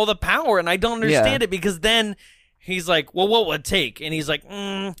has all the power, and I don't understand it because then he's like, well, what would it take? And he's like,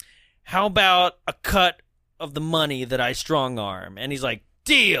 how about a cut of the money that I strong arm? And he's like,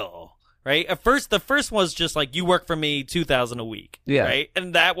 deal. Right? At first, the first was just like, you work for me, $2,000 a week. Yeah. Right?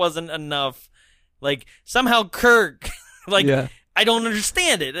 And that wasn't enough. Like somehow Kirk, like. Yeah. I don't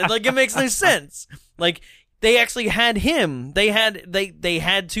understand it. Like it makes no sense. Like they actually had him. They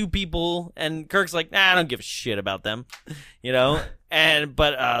had two people, and Kirk's like, I don't give a shit about them, you know.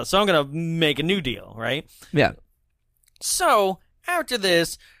 But so I'm gonna make a new deal, right? Yeah. So after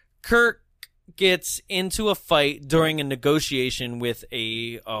this, Kirk gets into a fight during a negotiation with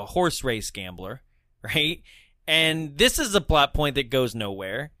a horse race gambler, right? And this is a plot point that goes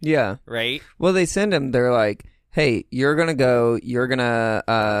nowhere. Yeah. Right. Well, they send him. They're like, hey, you're going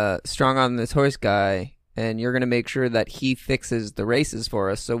to strong on this horse guy, and you're going to make sure that he fixes the races for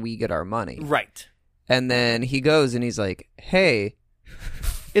us so we get our money. Right. And then he goes and he's like, hey,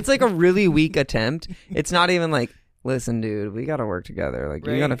 it's like a really weak attempt. It's not even like, listen, dude, we got to work together. Like,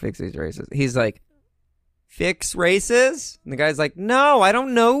 you got to fix these races. He's like, fix races? And the guy's like, no, I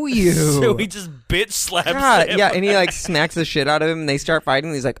don't know you. So he just bitch slaps him. Yeah, and he like smacks the shit out of him, and they start fighting.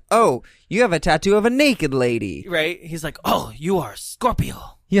 And he's like, oh, you have a tattoo of a naked lady. Right? He's like, oh, you are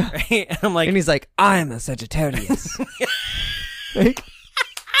Scorpio. Yeah. Right? And I'm like, and he's like, I'm a Sagittarius. Like,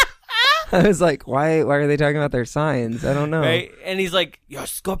 I was like, why are they talking about their signs? I don't know. Right? And he's like, you're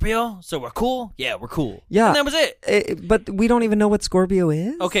Scorpio, so we're cool? Yeah, we're cool. Yeah. And that was it. But we don't even know what Scorpio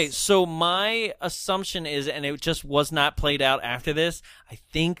is. Okay, so my assumption is, and it just was not played out after this, I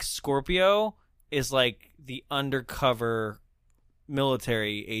think Scorpio is like the undercover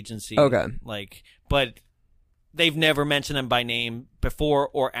military agency. Okay. Like, but they've never mentioned them by name before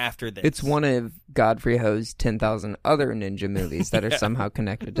or after this. It's one of Godfrey Ho's 10,000 other ninja movies that are somehow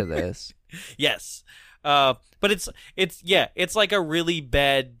connected to this. Yes. But it's like a really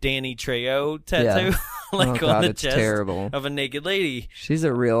bad Danny Trejo tattoo, like oh, on God, the it's chest terrible. of a naked lady. She's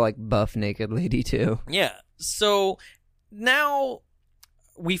a real like buff naked lady too. Yeah. So now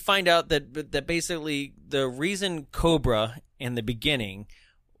we find out that basically the reason Cobra in the beginning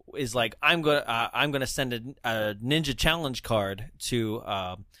is like, I'm gonna send a Ninja Challenge card to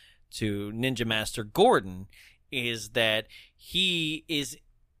Ninja Master Gordon, is that he is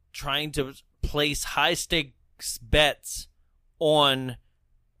trying to place high stakes bets on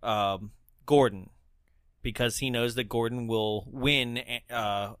Gordon, because he knows that Gordon will win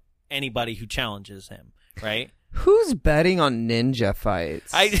anybody who challenges him, right? Who's betting on ninja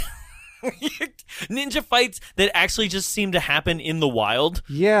fights? Ninja fights that actually just seem to happen in the wild.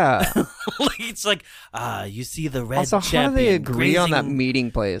 Yeah. Like, it's like, you see the red also, champion how do they agree on that grazing-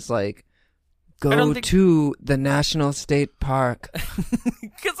 meeting place? Like, I go don't think- to the National State Park.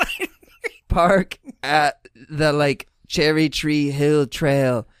 'Cause Park at the, like, Cherry Tree Hill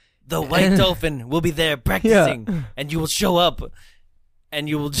Trail. the white dolphin will be there practicing, and you will show up, and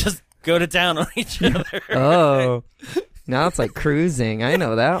you will just go to town on each other. Oh. Now it's like cruising. I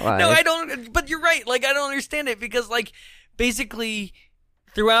know that life. No, I don't. But you're right. Like, I don't understand it, because, like, basically,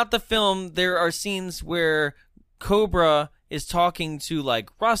 throughout the film, there are scenes where Cobra is talking to, like,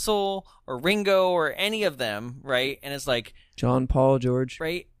 Russell or Ringo or any of them, right? And it's like, John Paul George.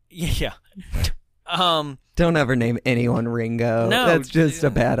 right? Yeah. Don't ever name anyone Ringo. No, That's just a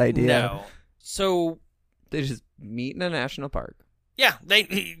bad idea. No. So, They just meet in a national park. yeah,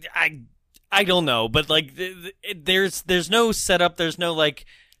 I don't know, but, like, there's no setup. There's no, like,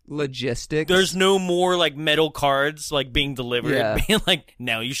 Logistics. there's no more, like, metal cards, like, being delivered. Yeah. Being like,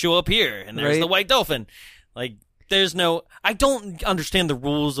 now you show up here, and there's Right. the white dolphin. Like, there's no... I don't understand the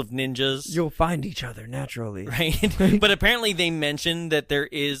rules of ninjas, You'll find each other naturally. right? But apparently they mentioned that there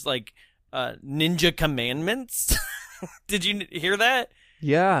is, like, ninja commandments. Did you hear that?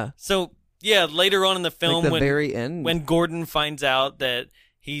 Yeah. So, yeah, later on in the film, Like the very end. when Gordon finds out that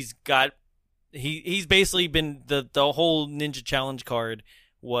he's got... He's basically been... The whole Ninja Challenge card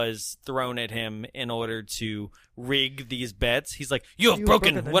was thrown at him in order to rig these bets. He's like, you have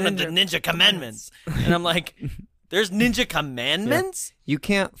broken one of the ninja commandments. And I'm like, there's ninja commandments? You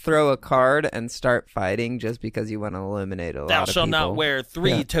can't throw a card and start fighting just because you want to eliminate a lot Thou of shalt people. not wear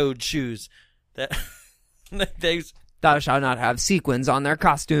three-toed shoes. That there's, Thou shalt not have sequins on their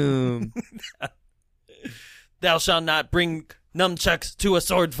costume. thou shalt not bring nunchucks to a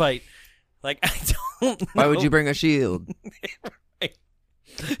sword fight. Like, I don't know. Why would you bring a shield? Right.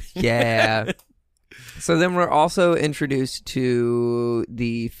 Yeah. So then we're also introduced to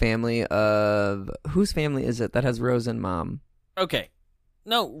the family of... Whose family is it that has Rose and Mom? Okay.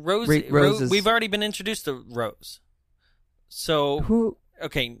 No, Rose. Rose is- We've already been introduced to Rose. So, Who?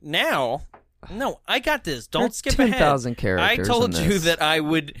 okay, now... No, I got this. Don't There's skip ahead. 10,000 characters I told in you this. that I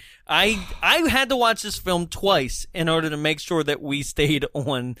would... I had to watch this film twice in order to make sure that we stayed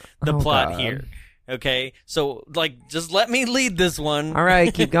on the Oh, plot God. here. Okay? So, like, just let me lead this one. All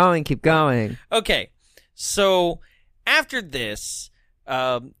right, keep going, keep going. Okay, so after this,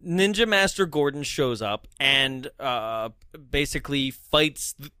 Ninja Master Gordon shows up and basically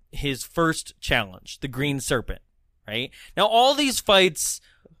fights his first challenge, the Green Serpent, right? Now, all these fights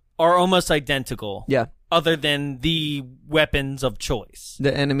are almost identical. Yeah. Other than the weapons of choice.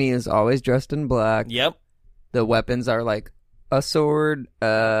 The enemy is always dressed in black. Yep. The weapons are like a sword,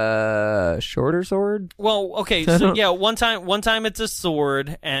 shorter sword. Well, okay, so yeah, one time it's a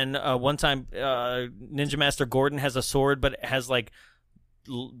sword, and one time Ninja Master Gordon has a sword, but it has like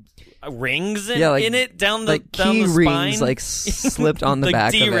rings in it down the like down key the spine, rings like slipped on the like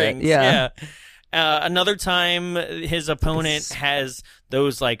back D-rings, of it. Yeah. Another time, his opponent has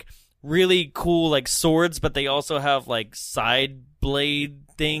those like really cool like swords, but they also have like side blade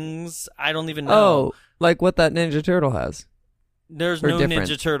things. I don't even know. Oh, like what that Ninja Turtle has. There's Or no different.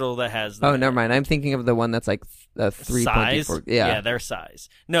 Ninja Turtle that has that. Oh, never mind. I'm thinking of the one that's like a 3.4. Size? Yeah. their size.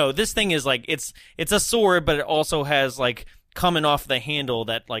 No, this thing is like it's a sword, but it also has like coming off the handle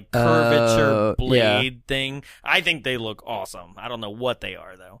that like curvature blade thing. I think they look awesome. I don't know what they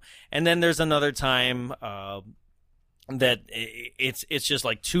are though. And then there's another time that it's just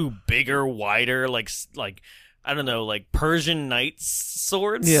like two bigger, wider, like I don't know, like Persian Knights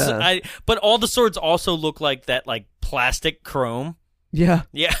swords. Yeah. But all the swords also look like that, like plastic chrome. Yeah.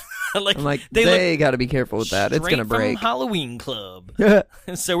 Yeah. Like, I'm like, they they got to be careful with that. It's straight going to break. from Halloween Club.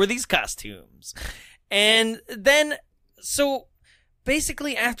 So were these costumes. And then, so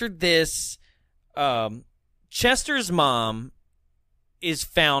basically after this, Chester's mom is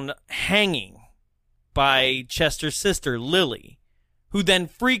found hanging by Chester's sister, Lily, who then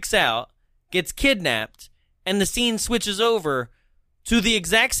freaks out, gets kidnapped, and the scene switches over to the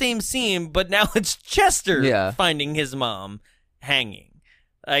exact same scene, but now it's Chester finding his mom hanging.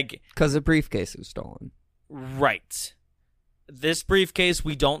 Like, because the briefcase was stolen. right. this briefcase,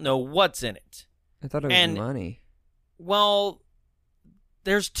 we don't know what's in it. I thought it was money. Well,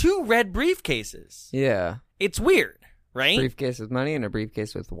 there's 2 red briefcases. Yeah. It's weird, right? Briefcase with money and a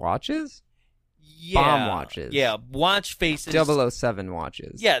briefcase with watches? Yeah. Bomb watches. Yeah, watch faces. 007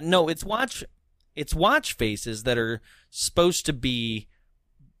 watches. Yeah, no, it's watch faces that are supposed to be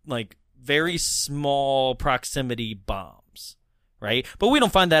like very small proximity bombs, right? But we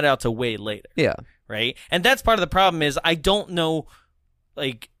don't find that out till way later. Yeah. Right? And that's part of the problem is I don't know,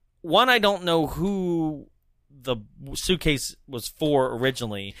 like, one, I don't know who the suitcase was for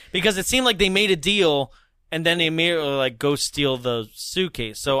originally, because it seemed like they made a deal and then they immediately, like, go steal the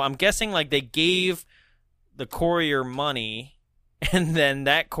suitcase. So I'm guessing, like, they gave the courier money, and then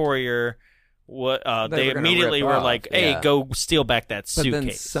that courier, they immediately were like, hey, go steal back that suitcase. But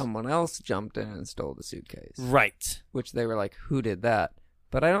then someone else jumped in and stole the suitcase. Right. Which they were like, who did that?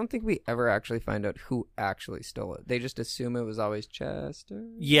 But I don't think we ever actually find out who actually stole it. They just assume it was always Chester.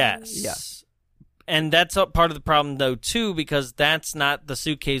 Yes. Yeah. And that's a part of the problem, though, too, because that's not the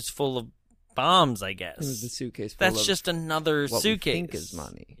suitcase full of bombs, I guess. It was the suitcase full That's of just another what suitcase. we think is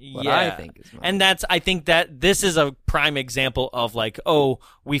money. What yeah. I think is money. And I think that this is a prime example of, like, oh,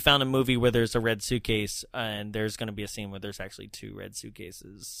 we found a movie where there's a red suitcase, and there's going to be a scene where there's actually 2 red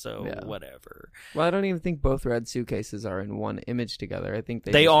suitcases, so whatever. Well, I don't even think both red suitcases are in one image together. I think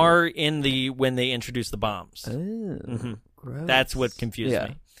they are in when they introduce the bombs. Oh, gross. That's what confused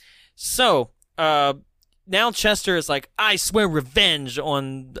me. So, now Chester is like, I swear revenge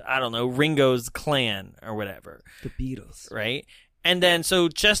on, I don't know, Ringo's clan or whatever. The Beatles. Right? And then, so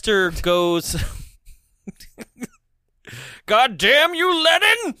Chester goes, God damn you,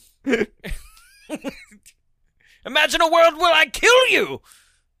 Lennon! Imagine a world where I kill you!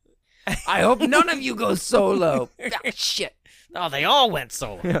 I hope none of you go solo. Shit. Oh, they all went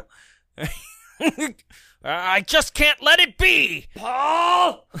solo. Yeah. I just can't let it be!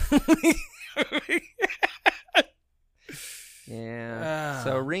 Paul! Yeah.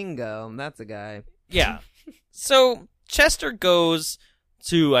 So Ringo, that's a guy. Yeah. So Chester goes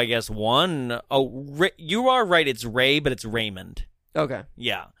to, I guess, you are right, it's Ray, but it's Raymond. Okay.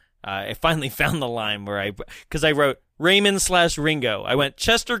 Yeah. I finally found the line where because I wrote Raymond/Ringo. I went,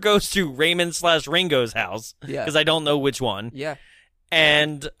 Chester goes to Raymond/Ringo's house. Yeah. Because I don't know which one. Yeah.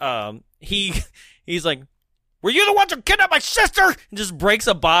 And he's like, were you the one to kidnap my sister? And just breaks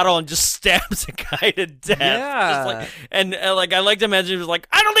a bottle and just stabs a guy to death. Yeah. And I like to imagine he was like,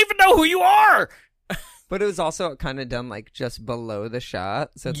 I don't even know who you are. But it was also kind of done like just below the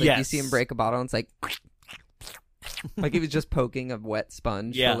shot. So it's like you see him break a bottle and it's like he was just poking a wet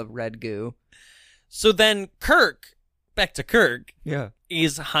sponge full of red goo. So then back to Kirk,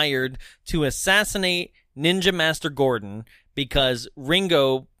 is hired to assassinate Ninja Master Gordon because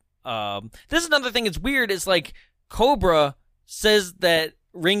Ringo... this is another thing that's weird is like Cobra says that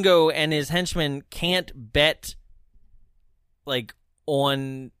Ringo and his henchmen can't bet like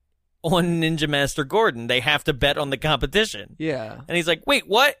on Ninja Master Gordon. They have to bet on the competition. Yeah. And he's like, wait,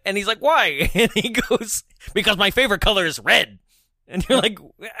 what? And he's like, why? And he goes, because my favorite color is red. And you're like,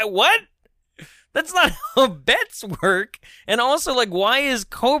 what? That's not how bets work. And also, like, why is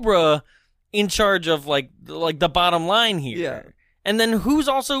Cobra in charge of like the bottom line here? Yeah. And then who's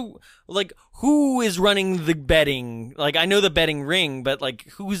also, like, who is running the betting? Like, I know the betting ring, but, like,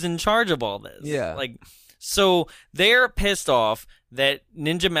 who's in charge of all this? Yeah. Like, so they're pissed off that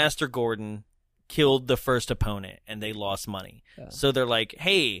Ninja Master Gordon killed the first opponent and they lost money. Yeah. So they're like,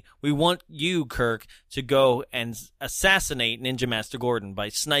 hey, we want you, Kirk, to go and assassinate Ninja Master Gordon by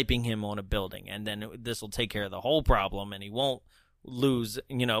sniping him on a building. And then this will take care of the whole problem and he won't lose,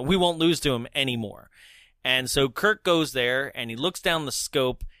 we won't lose to him anymore. And so Kirk goes there, and he looks down the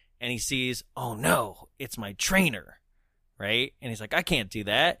scope, and he sees, oh, no, it's my trainer, right? And he's like, I can't do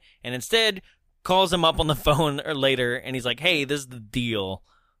that. And instead calls him up on the phone later, and he's like, hey, this is the deal.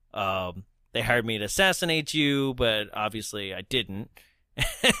 They hired me to assassinate you, but obviously I didn't.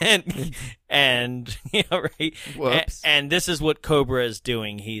 and right? Whoops. And this is what Cobra is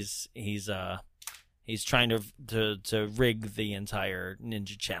doing. He's trying to rig the entire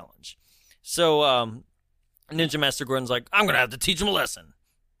Ninja Challenge. So, Ninja Master Gordon's like, I'm going to have to teach him a lesson.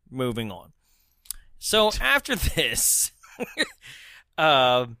 Moving on. So after this,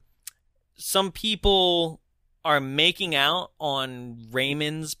 some people are making out on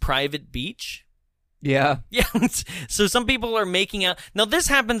Raymond's private beach. Yeah. Yeah. So some people are making out. Now this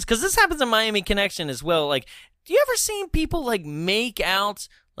happens, because this happens in Miami Connection as well. Like, do you ever seen people like make out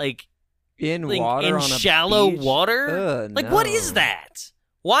like in water in on shallow a beach? water? Like, no. what is that?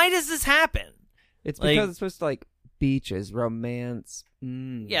 Why does this happen? It's because it's supposed to, like, beaches, romance,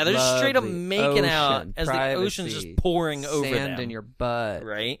 Yeah, they're just straight up making out as the ocean's just pouring over them. Sand in your butt.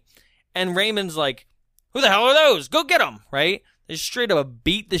 Right? And Raymond's like, who the hell are those? Go get them, right? They straight up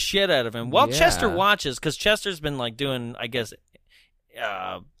beat the shit out of him. While Chester watches, because Chester's been like doing, I guess,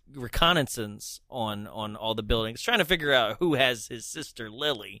 reconnaissance on all the buildings, trying to figure out who has his sister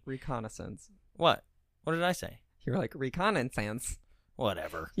Lily. Reconnaissance. What? What did I say? You're like, reconnaissance.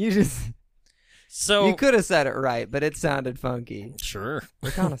 Whatever. You just... So you could have said it right, but it sounded funky. Sure.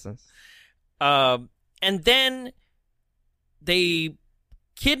 Reconnaissance. And then they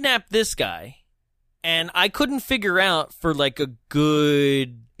kidnap this guy, and I couldn't figure out for like a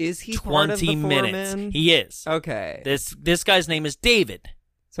good is he 20 part of the minutes. foreman? He is. Okay. This guy's name is David.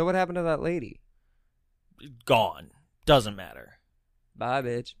 So what happened to that lady? Gone. Doesn't matter. Bye,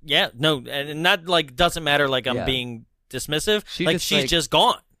 bitch. Yeah, no, and not like doesn't matter like I'm being dismissive. She's just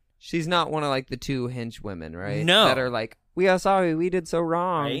gone. She's not one of like the two hench women, right? No. That are like, we are sorry, we did so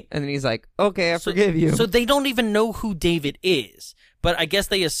wrong. Right. And then he's like, okay, I forgive you. So they don't even know who David is. But I guess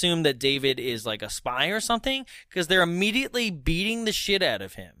they assume that David is like a spy or something because they're immediately beating the shit out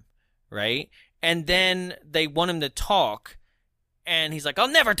of him, right? And then they want him to talk, and he's like, I'll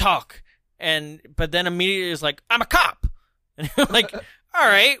never talk. But then immediately he's like, I'm a cop. And you're like, all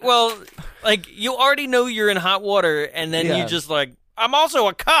right, well, like you already know you're in hot water, and then you just like, I'm also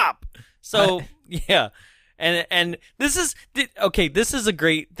a cop. So, yeah. And this is, okay, this is a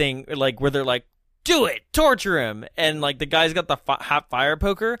great thing, like, where they're like, do it, torture him. And, like, the guy's got the hot fire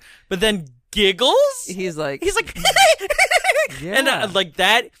poker, but then giggles? He's like, yeah. And, like,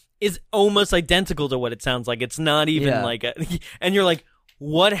 that is almost identical to what it sounds like. It's not even like a, and you're like,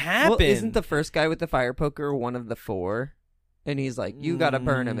 what happened? Well, isn't the first guy with the fire poker one of the four? And he's like, you gotta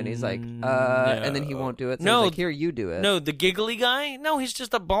burn him. And he's like, No. And then he won't do it. So No. he's like, here, you do it. No, the giggly guy? No, he's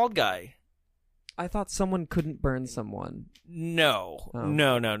just a bald guy. I thought someone couldn't burn someone. No. Oh.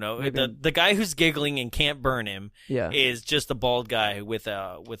 No. Maybe The guy who's giggling and can't burn him Yeah. is just a bald guy with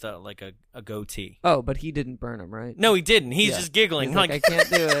a goatee. Oh, but he didn't burn him, right? No, he didn't. He's just giggling. He's like, I can't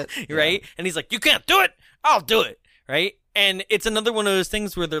do it. Right? And he's like, you can't do it. I'll do it. Right? And it's another one of those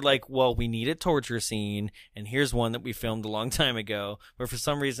things where they're like, well, we need a torture scene, and here's one that we filmed a long time ago, where for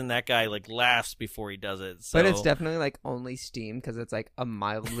some reason that guy like laughs before he does it. So. But it's definitely like only steam because it's like a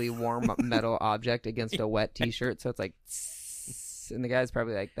mildly warm metal object against a wet t-shirt. So it's like, and the guy's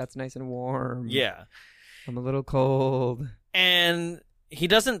probably like, that's nice and warm. Yeah. I'm a little cold. And he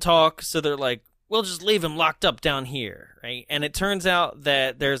doesn't talk, so they're like, we'll just leave him locked up down here, right? And it turns out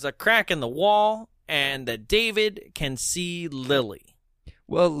that there's a crack in the wall, and that David can see Lily.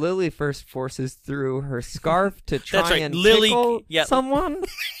 Well, Lily first forces through her scarf to try That's right. and Lily, tickle yeah. someone.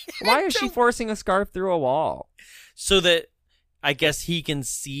 Why is she forcing a scarf through a wall? So that I guess he can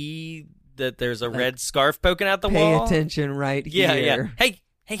see that there's a red scarf poking out the Pay wall. attention right Yeah, here. yeah.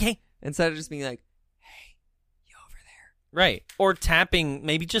 Hey. Instead of just being like, hey, you over there. Right. Or tapping,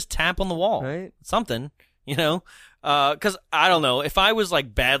 maybe just tap on the wall. Right. Something, you know? Because I don't know, if I was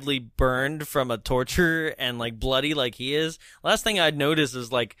like badly burned from a torture and like bloody like he is, last thing I'd notice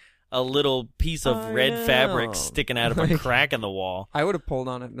is like a little piece of red fabric sticking out of a crack in the wall. I would have pulled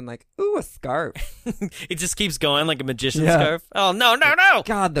on it and been like, ooh, a scarf. It just keeps going like a magician's scarf. Oh, no.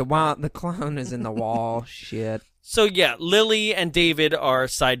 God, the clown is in the wall. Shit. So yeah, Lily and David are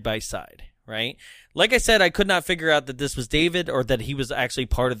side by side, right? Like I said, I could not figure out that this was David or that he was actually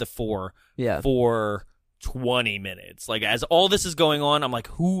part of the four for 20 minutes. Like, as all this is going on, I'm like,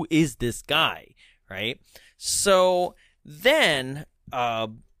 who is this guy? Right? So then,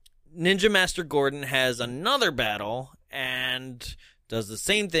 Ninja Master Gordon has another battle and does the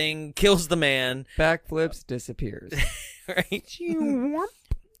same thing, kills the man. Backflips, disappears. Right?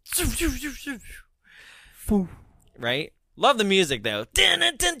 Right? Love the music, though.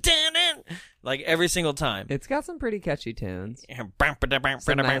 Like, every single time. It's got some pretty catchy tunes. Some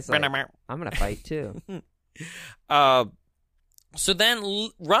nice, like, I'm gonna fight, too. So then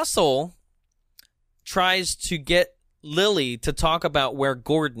Russell tries to get Lily to talk about where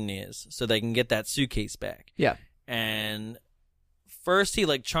Gordon is so they can get that suitcase back. Yeah. And first he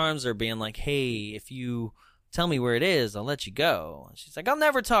like charms her being like, hey, if you tell me where it is, I'll let you go. And she's like, I'll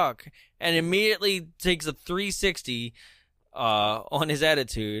never talk. And immediately takes a 360 on his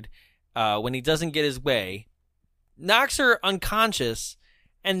attitude when he doesn't get his way. Knocks her unconscious.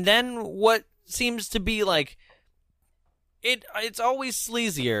 And then what seems to be like it's always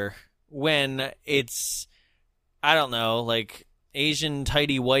sleazier when it's, I don't know, like Asian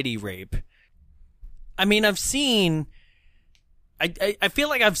tighty whitey rape. I mean, I've seen I feel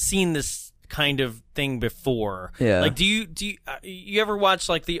like I've seen this kind of thing before. Yeah. Like do you ever watch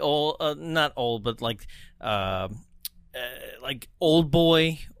like the old not old but like like Old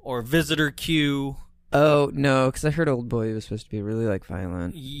Boy or Visitor Q. Oh no, because I heard Old Boy was supposed to be really like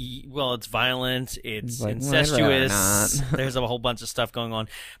violent. Well, it's violent. It's like, incestuous. There's a whole bunch of stuff going on,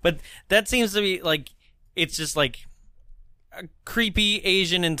 but that seems to be like it's just like a creepy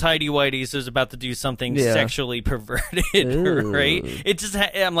Asian in tidy whities who's about to do something sexually perverted, right? It just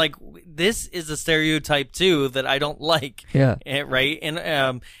I'm like, this is a stereotype too that I don't like, right?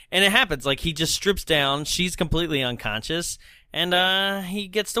 And it happens like he just strips down. She's completely unconscious. And he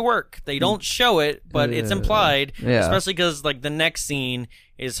gets to work. They don't show it, but it's implied. Especially because like the next scene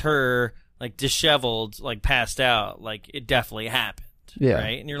is her like disheveled, like passed out. Like it definitely happened.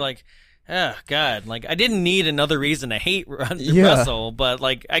 Right? And you're like, oh God, like I didn't need another reason to hate Russell, but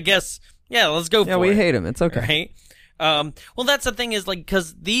like I guess let's go for it. Yeah, we hate him. It's okay. Right? Well, that's the thing is like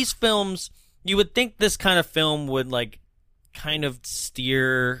because these films, you would think this kind of film would like kind of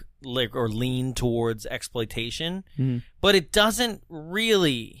steer like or lean towards exploitation, but it doesn't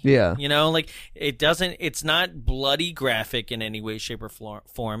really. You know, like it doesn't. It's not bloody graphic in any way, shape, or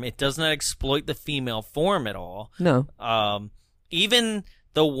form. It does not exploit the female form at all. No. Even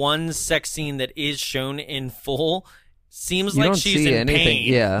the one sex scene that is shown in full seems you like don't she's see in anything.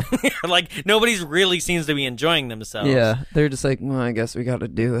 pain. Yeah. Like nobody's really seems to be enjoying themselves. Yeah, they're just like, well, I guess we got to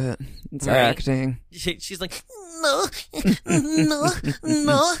do it. It's acting. She's like, no,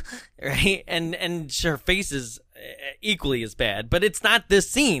 right? And her face is equally as bad, but it's not this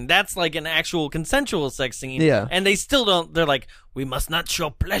scene. That's like an actual consensual sex scene. Yeah. And they still don't. They're like, we must not show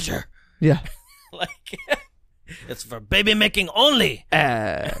pleasure. Yeah. Like. It's for baby making only.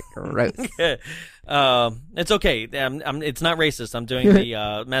 Gross. It's okay. It's not racist. I'm doing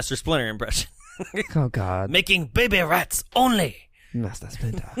the Master Splinter impression. Oh God. Making baby rats only. Master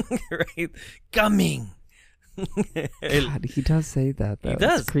Splinter. Right. Coming. God, he does say that though. He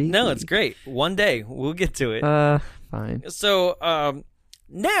does. It's creepy. No, it's great. One day we'll get to it. Fine. So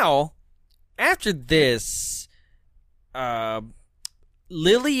now after this,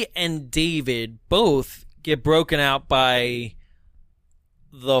 Lily and David both get broken out by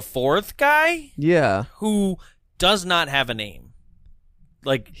the fourth guy? Yeah. Who does not have a name.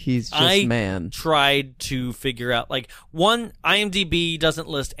 Like, he's just man. Tried to figure out, like, one, IMDb doesn't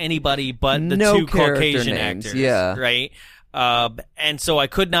list anybody but the no two Caucasian names. actors. Yeah. Right? And so I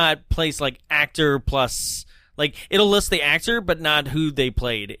could not place, like, actor plus, like, it'll list the actor, but not who they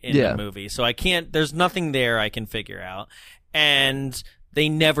played in the movie. So I can't, there's nothing there I can figure out. And they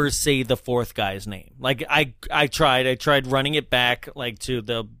never say the fourth guy's name. Like I tried running it back like to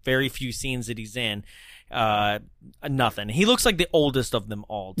the very few scenes that he's in. Nothing. He looks like the oldest of them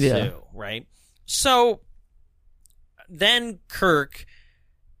all too, right? So then Kirk,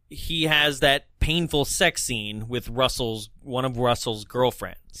 he has that painful sex scene with one of Russell's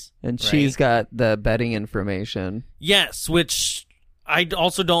girlfriends. And she's got the betting information. Yes, which I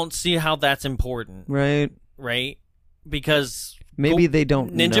also don't see how that's important. Right. Right? Because maybe they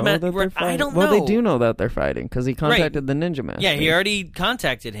don't know that they're fighting. I don't know. Well, they do know that they're fighting because he contacted the Ninja Master. Yeah, he already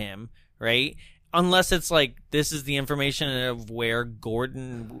contacted him, right? Unless it's like this is the information of where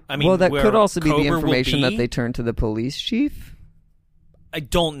Gordon. I mean, well, that where could also be Cobra the information will be. that they turn to the police chief. I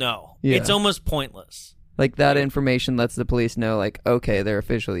don't know. Yeah. It's almost pointless. Like that information lets the police know, like, okay, there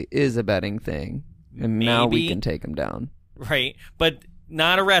officially is a betting thing, and now we can take them down. Right, but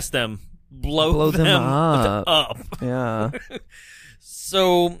not arrest them. Blow them up. Yeah.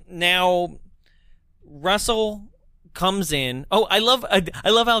 So now Russell comes in. Oh, I love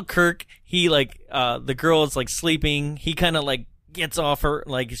how Kirk, he like the girl is like sleeping. He kind of like gets off her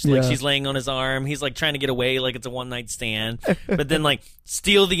like she's laying on his arm. He's like trying to get away like it's a one night stand, but then like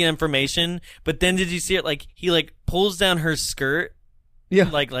steal the information. But then did you see it? Like he like pulls down her skirt. Yeah.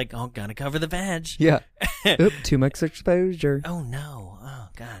 Like oh, gotta cover the badge. Yeah. Oop, too much exposure. Oh no. Oh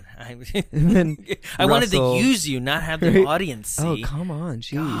God. And then I wanted to use you, not have the audience see. Oh, come on.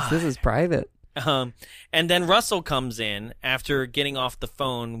 Jeez. This is private. And then Russell comes in after getting off the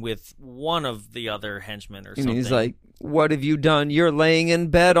phone with one of the other henchmen or something. And he's like, what have you done? You're laying in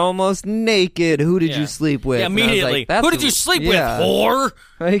bed almost naked. Who did you sleep with? Yeah, immediately. Like, who did you sleep with, whore?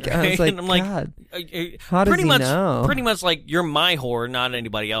 Like, I was like, and I'm like, God, how does pretty he much, know? Pretty much like, you're my whore, not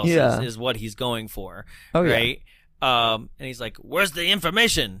anybody else's, is what he's going for. Oh, right? And he's like, where's the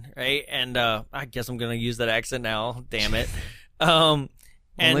information? Right? And I guess I'm going to use that accent now. Damn it.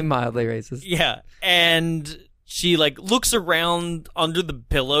 Only mildly racist. Yeah. And she like looks around under the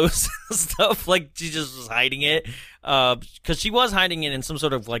pillows and stuff, like she just was hiding it. Because she was hiding it in some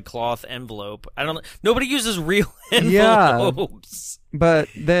sort of like cloth envelope. I don't know. Nobody uses real envelopes. Yeah. But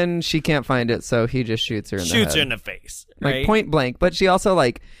then she can't find it, so he just shoots her in the head. Shoots her in the face. Right? Like point blank. But she also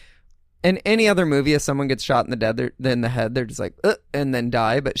like In any other movie, if someone gets shot in the head, they're just like, and then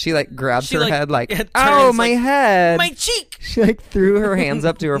die. But she like grabs her head like, ow, my head. My cheek. She like threw her hands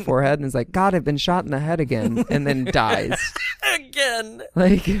up to her forehead and is like, God, I've been shot in the head again. And then dies. Again.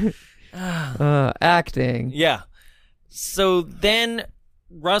 Like, acting. Yeah. So then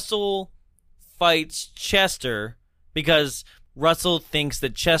Russell fights Chester because Russell thinks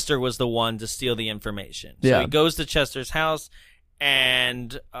that Chester was the one to steal the information. So he goes to Chester's house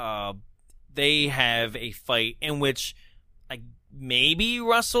and they have a fight in which like maybe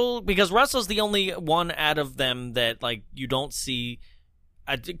Russell, because Russell's the only one out of them that like you don't see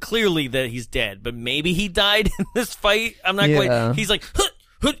clearly that he's dead, but maybe he died in this fight. I'm not quite. He's like,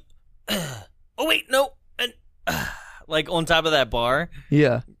 oh wait, no, and like on top of that bar.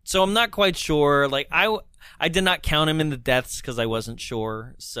 Yeah. So I'm not quite sure. Like I did not count him in the deaths because I wasn't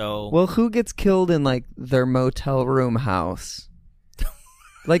sure. So well, who gets killed in like their motel room house?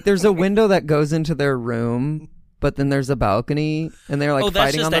 Like there's a window that goes into their room, but then there's a balcony, and they're like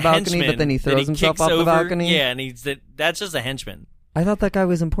fighting on the balcony. But then he throws himself off the balcony. Yeah, and that's just a henchman. I thought that guy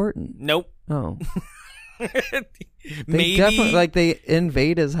was important. Nope. Oh. Maybe definitely, like they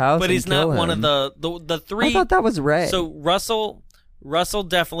invade his house, but he's not one of the three. I thought that was Ray. So Russell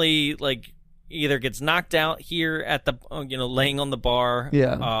definitely like either gets knocked out here at the laying on the bar,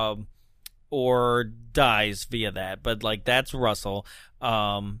 or dies via that. But like that's Russell.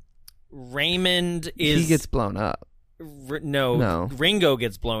 Raymond he gets blown up. No, Ringo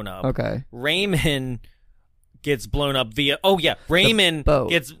gets blown up. Okay, Raymond gets blown up via. Oh yeah, Raymond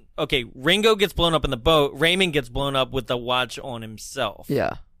gets. Okay, Ringo gets blown up in the boat. Raymond gets blown up with the watch on himself.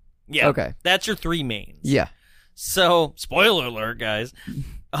 Yeah. Yeah. Okay. That's your three mains. Yeah. So, spoiler alert, guys.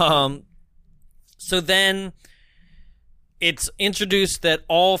 So then it's introduced that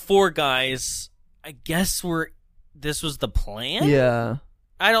all four guys, I guess this was the plan? Yeah.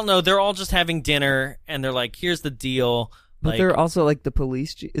 I don't know. They're all just having dinner, and they're like, here's the deal. But they're also like the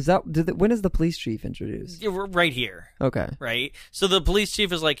police chief. When is the police chief introduced? Right here. Okay. Right? So the police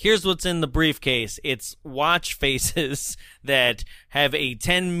chief is like, here's what's in the briefcase. It's watch faces that have a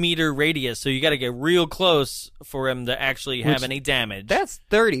 10-meter radius, so you got to get real close for him to actually have any damage. That's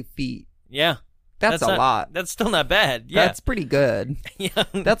 30 feet. Yeah. That's a lot. That's still not bad. Yeah. That's pretty good. Yeah.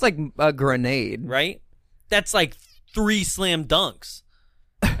 That's like a grenade. Right? That's like 3 slam dunks.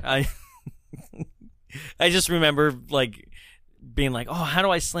 I just remember like being like, oh, how do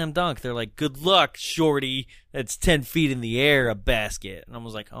I slam dunk? They're like, good luck, shorty. That's 10 feet in the air, a basket. And I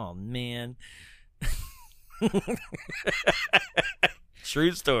was like, oh, man.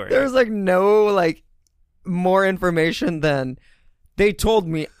 True story. There's like no like more information than they told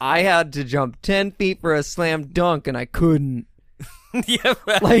me I had to jump 10 feet for a slam dunk and I couldn't. Yeah,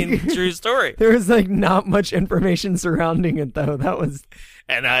 I mean, true story. There was like not much information surrounding it though. That was,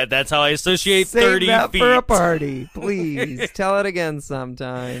 and that's how I associate 30 that feet for a party. Please tell it again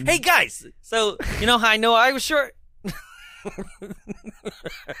sometime. Hey guys, so you know how I know I was short?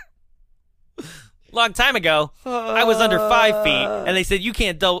 Long time ago, I was under 5 feet, and they said you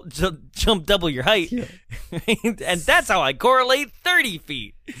can't jump double your height, and that's how I correlate 30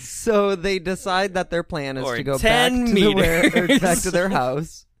 feet. So they decide that their plan is to go 10 back to their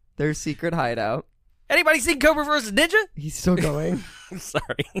house, their secret hideout. Anybody seen Cobra vs. Ninja? He's still going.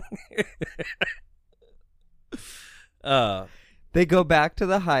 Sorry. They go back to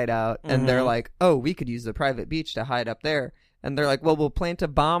the hideout, and they're like, oh, we could use the private beach to hide up there. And they're like, well, we'll plant a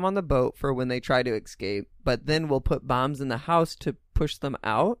bomb on the boat for when they try to escape, but then we'll put bombs in the house to push them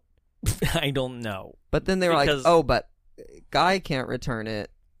out? I don't know. But then they were like, oh, but Guy can't return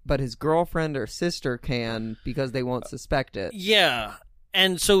it, but his girlfriend or sister can because they won't suspect it. Yeah.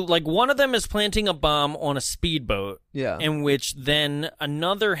 And so, like, one of them is planting a bomb on a speedboat. Yeah. In which then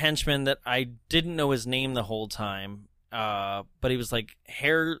another henchman that I didn't know his name the whole time, but he was like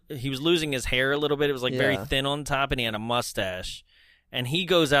he was losing his hair a little bit. It was like very thin on top, and he had a mustache. And he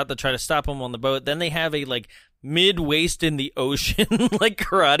goes out to try to stop him on the boat. Then they have a like mid-waist in the ocean like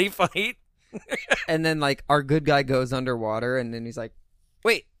karate fight. And then like our good guy goes underwater, and then he's like,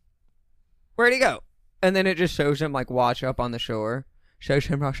 wait, where'd he go? And then it just shows him like wash up on the shore. Shows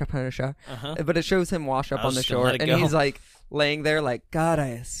him wash up on the shore. But it shows him wash up on the shore, and he's like laying there like, God,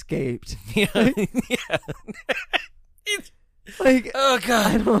 I escaped. Yeah. Yeah. Like,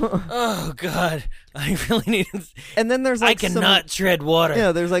 oh god, I really need. And then there's like I cannot tread water.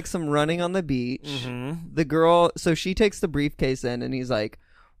 Yeah, there's like some running on the beach. Mm-hmm. The girl, so she takes the briefcase in, and he's like,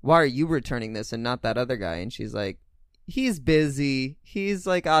 "Why are you returning this and not that other guy?" And she's like, "He's busy. He's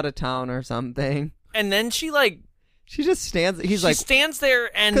like out of town or something." And then she just stands. Stands there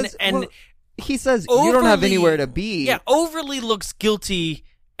and he says, "You don't have anywhere to be." Yeah, overly looks guilty.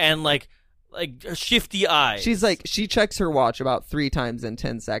 and like shifty eyes. She's like, she checks her watch about 3 times in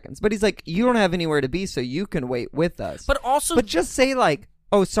 10 seconds. But he's like, you don't have anywhere to be, so you can wait with us. But just say like,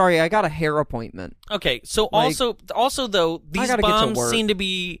 oh, sorry, I got a hair appointment. Okay, so Like, also though, these gotta get to bombs work. seem to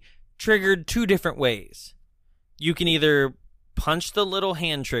be triggered 2 different ways. You can either punch the little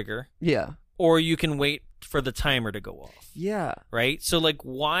hand trigger, Yeah. or you can wait for the timer to go off. Yeah. Right? So like,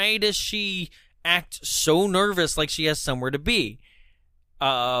 why does she act so nervous like she has somewhere to be?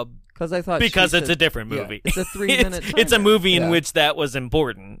 Because I thought because she it's said- a different yeah, movie. it's a 3-minute It's a timer. movie in Yeah. which that was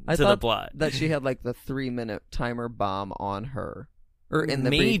important I to thought the plot. that she had like the 3-minute timer bomb on her, or in the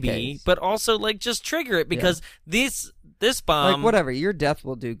Maybe, briefcase. but also like just trigger it because this bomb, like whatever, your death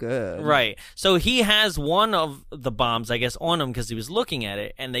will do good. right? So he has one of the bombs, I guess, on him because he was looking at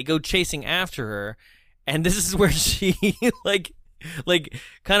it, and they go chasing after her, and this is where she like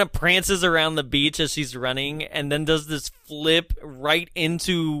kind of prances around the beach as she's running, and then does this flip right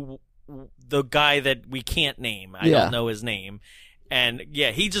into the guy that we can't name. I don't know his name. And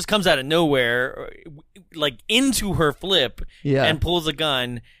yeah, he just comes out of nowhere, like into her flip, and pulls a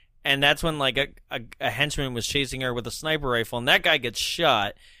gun. And that's when like a henchman was chasing her with a sniper rifle, and that guy gets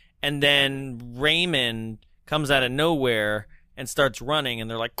shot. And then Raymond comes out of nowhere and starts running, and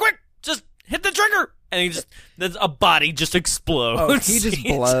they're like, "Quick, just hit the trigger!" And he just, there's a body just explodes. Oh, he just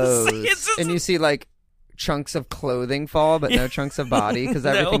blows, it's just- and you see like chunks of clothing fall, but no chunks of body because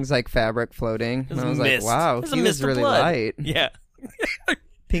No. everything's like fabric floating. And I was mist. like, wow, There's a he mist was of really blood. light. Yeah.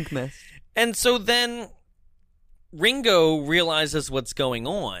 Pink mist. And so then Ringo realizes what's going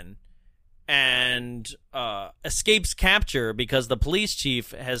on and escapes capture because the police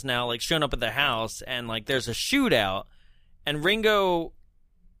chief has now like shown up at the house, and like there's a shootout, and Ringo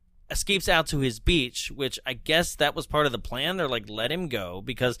escapes out to his beach, which I guess that was part of the plan. They're like, let him go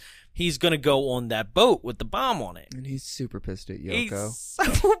because he's going to go on that boat with the bomb on it. And he's super pissed at Yoko. He's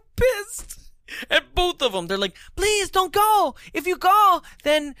so pissed at both of them. They're like, please don't go. If you go,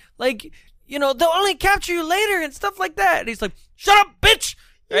 then, like, you know, they'll only capture you later and stuff like that. And he's like, shut up, bitch!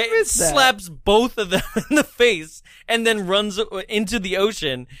 Right? missed that. Slaps both of them in the face and then runs into the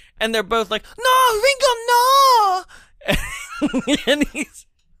ocean. And they're both like, no, Ringo, no! And he's...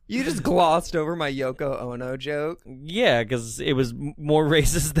 You just glossed over my Yoko Ono joke. Yeah, because it was more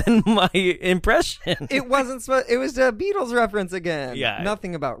racist than my impression. It wasn't supposed. It was a Beatles reference again. Yeah.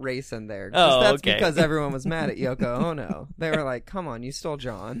 Nothing about race in there. Oh, That's okay. because everyone was mad at Yoko Ono. They were like, "Come on, you stole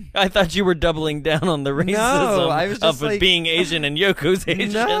John." I thought you were doubling down on the racism I was just of like- being Asian and Yoko's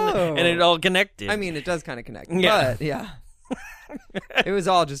Asian, No. and it all connected. I mean, it does kind of connect. Yeah. But yeah. It was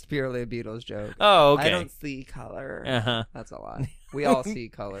all just purely a Beatles joke. Oh, okay. I don't see color. Uh-huh. That's a lie. We all see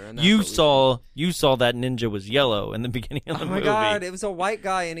color. And that's You what we saw that ninja was yellow in the beginning of the Oh my movie. god, it was a white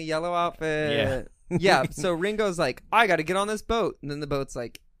guy in a yellow outfit. Yeah, so Ringo's like, I gotta get on this boat. And then the boat's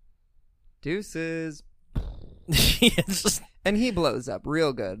like, deuces. It's just- And he blows up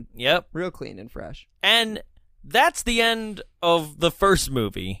real good. Yep. Real clean and fresh. And that's the end of the first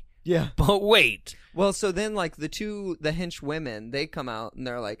movie. Yeah. But wait. Well, so then like the hench women, they come out and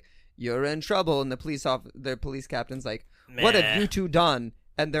they're like, you're in trouble. And the police captain's like, what Meh. have you two done?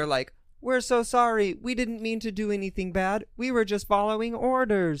 And they're like, we're so sorry. We didn't mean to do anything bad. We were just following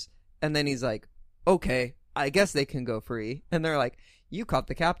orders. And then he's like, okay, I guess they can go free. And they're like, you caught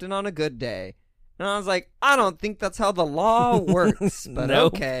the captain on a good day. And I was like, I don't think that's how the law works, but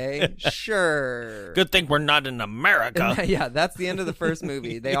Nope. okay, sure. Good thing we're not in America. And yeah, that's the end of the first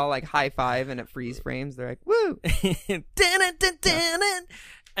movie. They all like high five and it freeze frames. They're like, woo.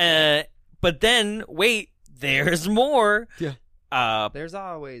 But then, wait, there's more. Yeah. There's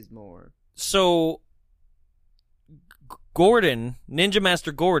always more. So, Gordon, Ninja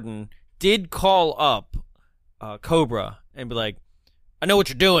Master Gordon, did call up Cobra and be like, I know what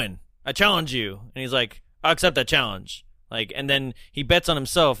you're doing. I challenge you. And he's like, I'll accept that challenge. Like, and then he bets on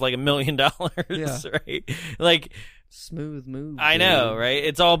himself like $1 million, right? Like, smooth move. I know, right?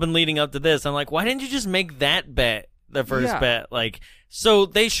 It's all been leading up to this. I'm like, why didn't you just make that bet the first bet? Like, so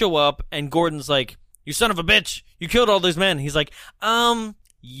they show up and Gordon's like, you son of a bitch, you killed all those men. He's like,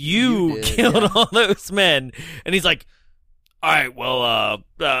 you did, killed all those men. And he's like, all right, well,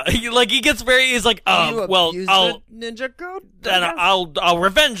 he gets very, he's like, well, abused I'll, the ninja code. and I'll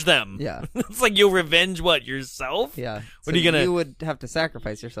revenge them. Yeah. It's like, you'll revenge what, yourself? Yeah. What are you gonna? You would have to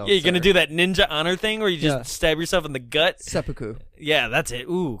sacrifice yourself. Yeah, you're gonna sir. do that ninja honor thing where you just stab yourself in the gut. Seppuku. Yeah, that's it.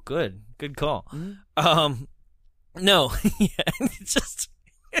 Ooh, good call. Mm-hmm. No, yeah, it's just.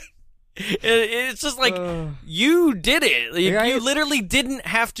 It's just like you did it. You literally didn't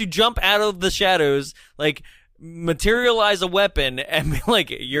have to jump out of the shadows, like materialize a weapon and be like,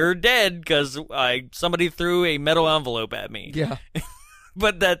 "You're dead" because somebody threw a metal envelope at me. Yeah.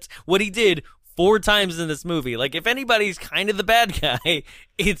 But that's what he did 4 times in this movie. Like, if anybody's kind of the bad guy,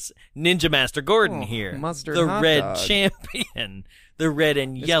 it's Ninja Master Gordon here. Mustard the hot red dog. champion. The red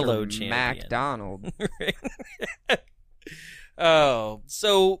and Mr. yellow champion. MacDonald. Oh,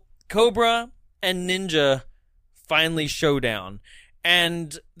 so Cobra and Ninja finally show down.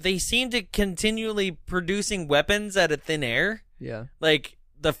 And they seem to continually producing weapons out of thin air. Yeah. Like,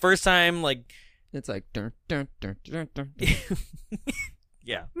 the first time, like... It's like... Dun, dun, dun, dun, dun.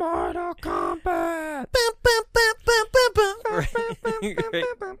 Yeah. Mortal Kombat!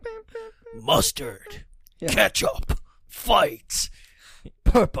 Mustard. Yeah. Ketchup. Fights.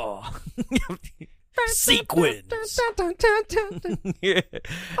 Purple. Sequins.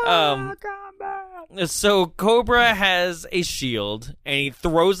 So Cobra has a shield and he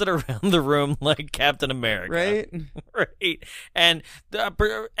throws it around the room like Captain America. Right? Right. And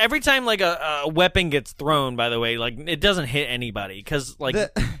every time like a weapon gets thrown, by the way, like it doesn't hit anybody because like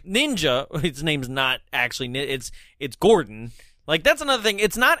Ninja, his name's not actually it's Gordon. Like that's another thing.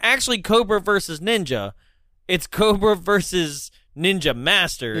 It's not actually Cobra versus Ninja. It's Cobra versus Ninja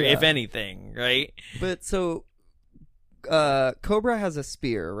Master, if anything, right? But so Cobra has a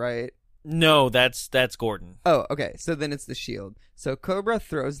spear, right? No, that's Gordon. Oh, okay. So then it's the shield. So Cobra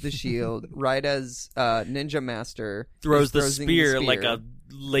throws the shield right as Ninja Master throws the throwing spear like a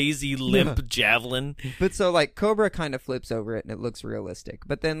lazy, limp javelin. But so like Cobra kind of flips over it and it looks realistic.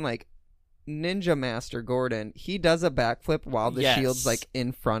 But then like Ninja Master Gordon, he does a backflip while the shield's like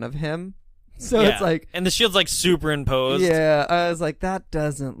in front of him. So it's like... And the shield's like superimposed. Yeah, I was like, that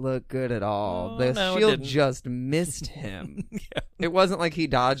doesn't look good at all. The no, it shield didn't. just missed him. It wasn't like he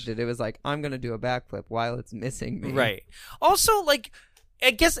dodged it. It was like, I'm going to do a backflip while it's missing me. Right. Also, like, I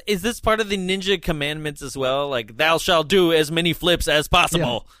guess, is this part of the ninja commandments as well? Like, thou shalt do as many flips as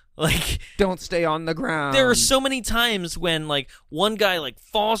possible. Yeah. Like, don't stay on the ground. There are so many times when, like, one guy, like,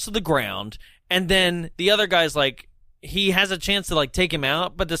 falls to the ground, and then the other guy's like, he has a chance to like take him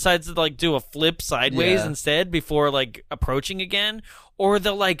out, but decides to like do a flip sideways instead before like approaching again. Or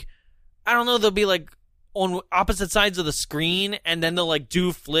they'll like, I don't know, they'll be like on opposite sides of the screen and then they'll like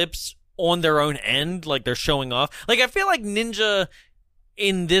do flips on their own end, like they're showing off. Like I feel like Ninja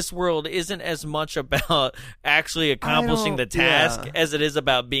in this world isn't as much about actually accomplishing the task as it is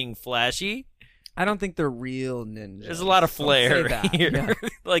about being flashy. I don't think they're real ninjas. There's a lot of flair here. Yeah.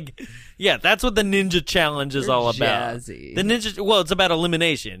 Like, yeah, that's what the Ninja Challenge is all about. Jazzy. The Ninja, well, it's about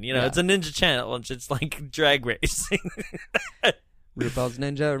elimination. You know, it's a Ninja Challenge. It's like drag racing. RuPaul's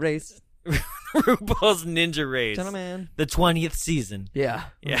Ninja Race. RuPaul's Ninja Race. Gentlemen. The 20th season. Yeah.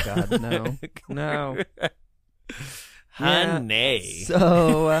 Yeah. Oh, God, no. No. Honey.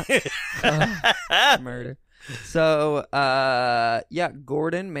 So, murder. So,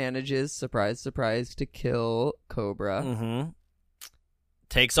 Gordon manages, surprise, surprise, to kill Cobra. Mm-hmm.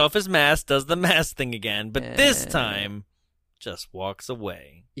 Takes off his mask, does the mask thing again, but this time, just walks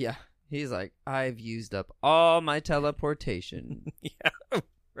away. Yeah. He's like, I've used up all my teleportation. Yeah,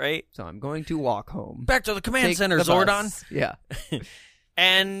 right? So I'm going to walk home. Back to the command center, Zordon. Yeah.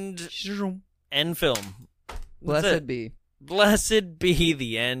 And end film. Blessed be. Blessed be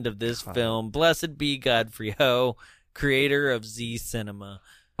the end of this film. Blessed be Godfrey Ho, creator of Z Cinema.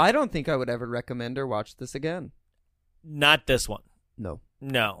 I don't think I would ever recommend or watch this again. Not this one. No.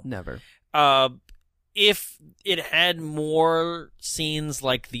 Never. If it had more scenes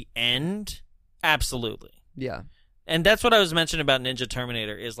like the end, absolutely. Yeah. And that's what I was mentioning about Ninja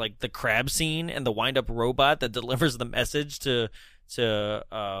Terminator is like the crab scene and the wind-up robot that delivers the message to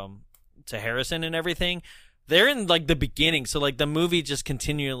Harrison and everything. They're in like the beginning, so like the movie just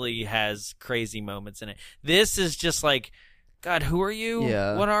continually has crazy moments in it. This is just like, God, who are you?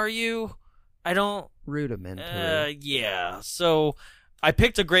 Yeah. What are you? I don't... Rudimentary. Yeah. So I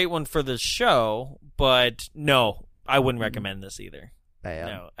picked a great one for the show, but no, I wouldn't recommend this either. Bad.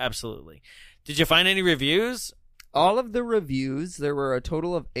 No, absolutely. Did you find any reviews? All of the reviews, there were a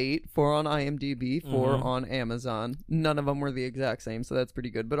total of 8, 4 on IMDb, 4 on Amazon. None of them were the exact same, so that's pretty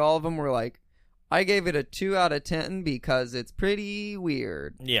good. But all of them were like, I gave it a 2 out of 10 because it's pretty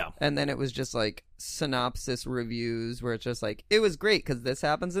weird. Yeah. And then it was just like synopsis reviews where it's just like, it was great because this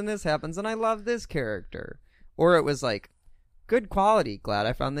happens and I love this character. Or it was like, good quality, glad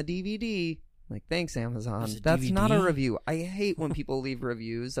I found the DVD. Like, thanks, Amazon. That's DVD? not a review. I hate when people leave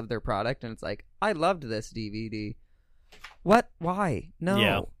reviews of their product and it's like, I loved this DVD. What? Why? No.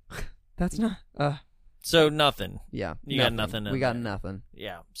 Yeah. That's not... So nothing. Yeah. You got nothing in We got there. nothing.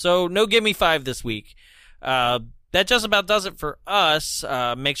 Yeah. So no Give Me 5 this week. That just about does it for us.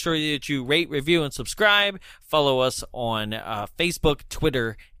 Make sure that you rate, review, and subscribe. Follow us on Facebook,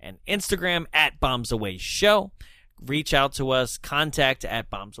 Twitter, and Instagram at Bombs Away Show. reach out to us, contact at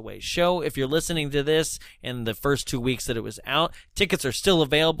Bombs Away Show. If you're listening to this in the first 2 weeks that it was out, tickets are still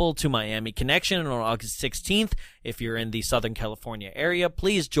available to Miami Connection on August 16th. If you're in the Southern California area,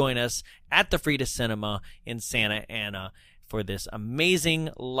 please join us at the Frida Cinema in Santa Ana for this amazing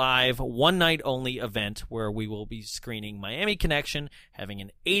live one-night-only event where we will be screening Miami Connection, having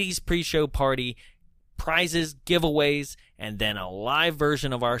an 80s pre-show party, prizes, giveaways, and then a live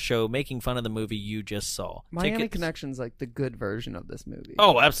version of our show making fun of the movie you just saw. Miami Connection's like the good version of this movie.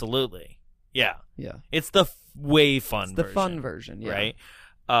 Oh, absolutely. Yeah. Yeah. It's the way fun version. It's the fun version, yeah. Right?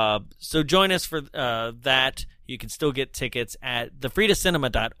 So join us for that. You can still get tickets at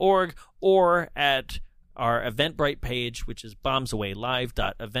thefridacinema.org or at our Eventbrite page, which is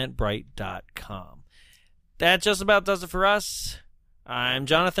bombsawaylive.eventbrite.com. That just about does it for us. I'm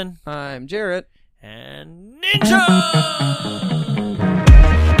Jonathan. I'm Jarrett. And Ninja!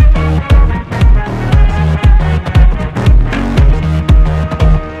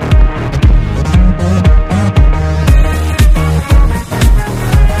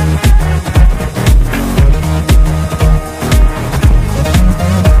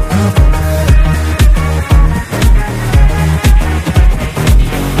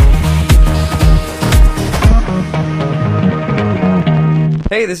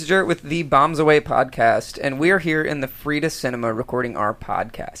 Hey, this is Jarrett with the Bombs Away podcast, and we are here in the Frida Cinema recording our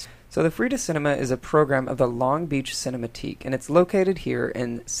podcast. So the Frida Cinema is a program of the Long Beach Cinematique, and it's located here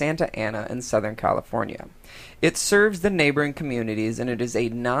in Santa Ana in Southern California. It serves the neighboring communities, and it is a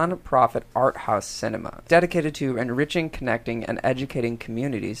non-profit art house cinema dedicated to enriching, connecting, and educating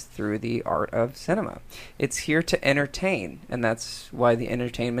communities through the art of cinema. It's here to entertain, and that's why the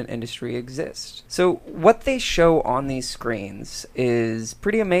entertainment industry exists. So what they show on these screens is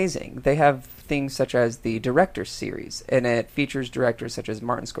pretty amazing. They have things such as the Director's Series, and it features directors such as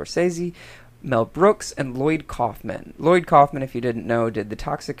Martin Scorsese, Mel Brooks, and Lloyd Kaufman. Lloyd Kaufman, if you didn't know, did The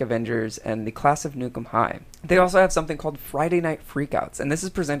Toxic Avengers and The Class of Nukem High. They also have something called Friday Night Freakouts, and this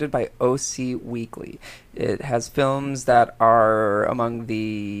is presented by OC Weekly. It has films that are among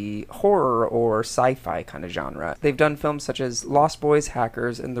the horror or sci-fi kind of genre. They've done films such as Lost Boys,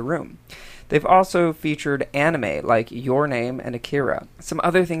 Hackers, and The Room. They've also featured anime like Your Name and Akira. Some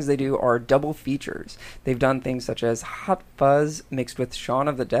other things they do are double features. They've done things such as Hot Fuzz mixed with Shaun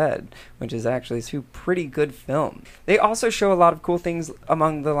of the Dead, which is actually two pretty good films. They also show a lot of cool things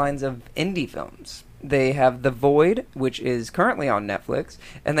among the lines of indie films. They have The Void, which is currently on Netflix,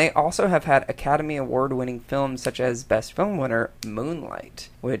 and they also have had Academy Award-winning films such as Best Film winner Moonlight,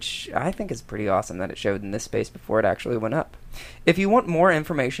 which I think is pretty awesome that it showed in this space before it actually went up. If you want more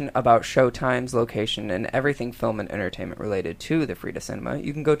information about showtimes, location, and everything film and entertainment related to the Frida Cinema,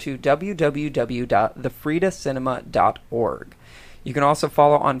 you can go to www.thefridacinema.org. You can also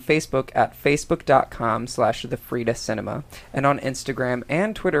follow on Facebook at facebook.com/thefridacinema and on Instagram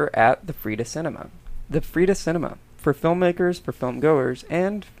and Twitter at thefridacinema. The Frida Cinema, for filmmakers, for filmgoers,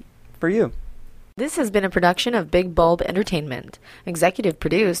 and for you. This has been a production of Big Bulb Entertainment, executive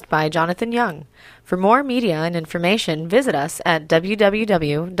produced by Jonathan Young. For more media and information, visit us at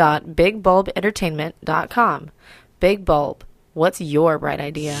www.bigbulbentertainment.com. Big Bulb, what's your bright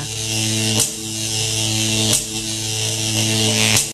idea?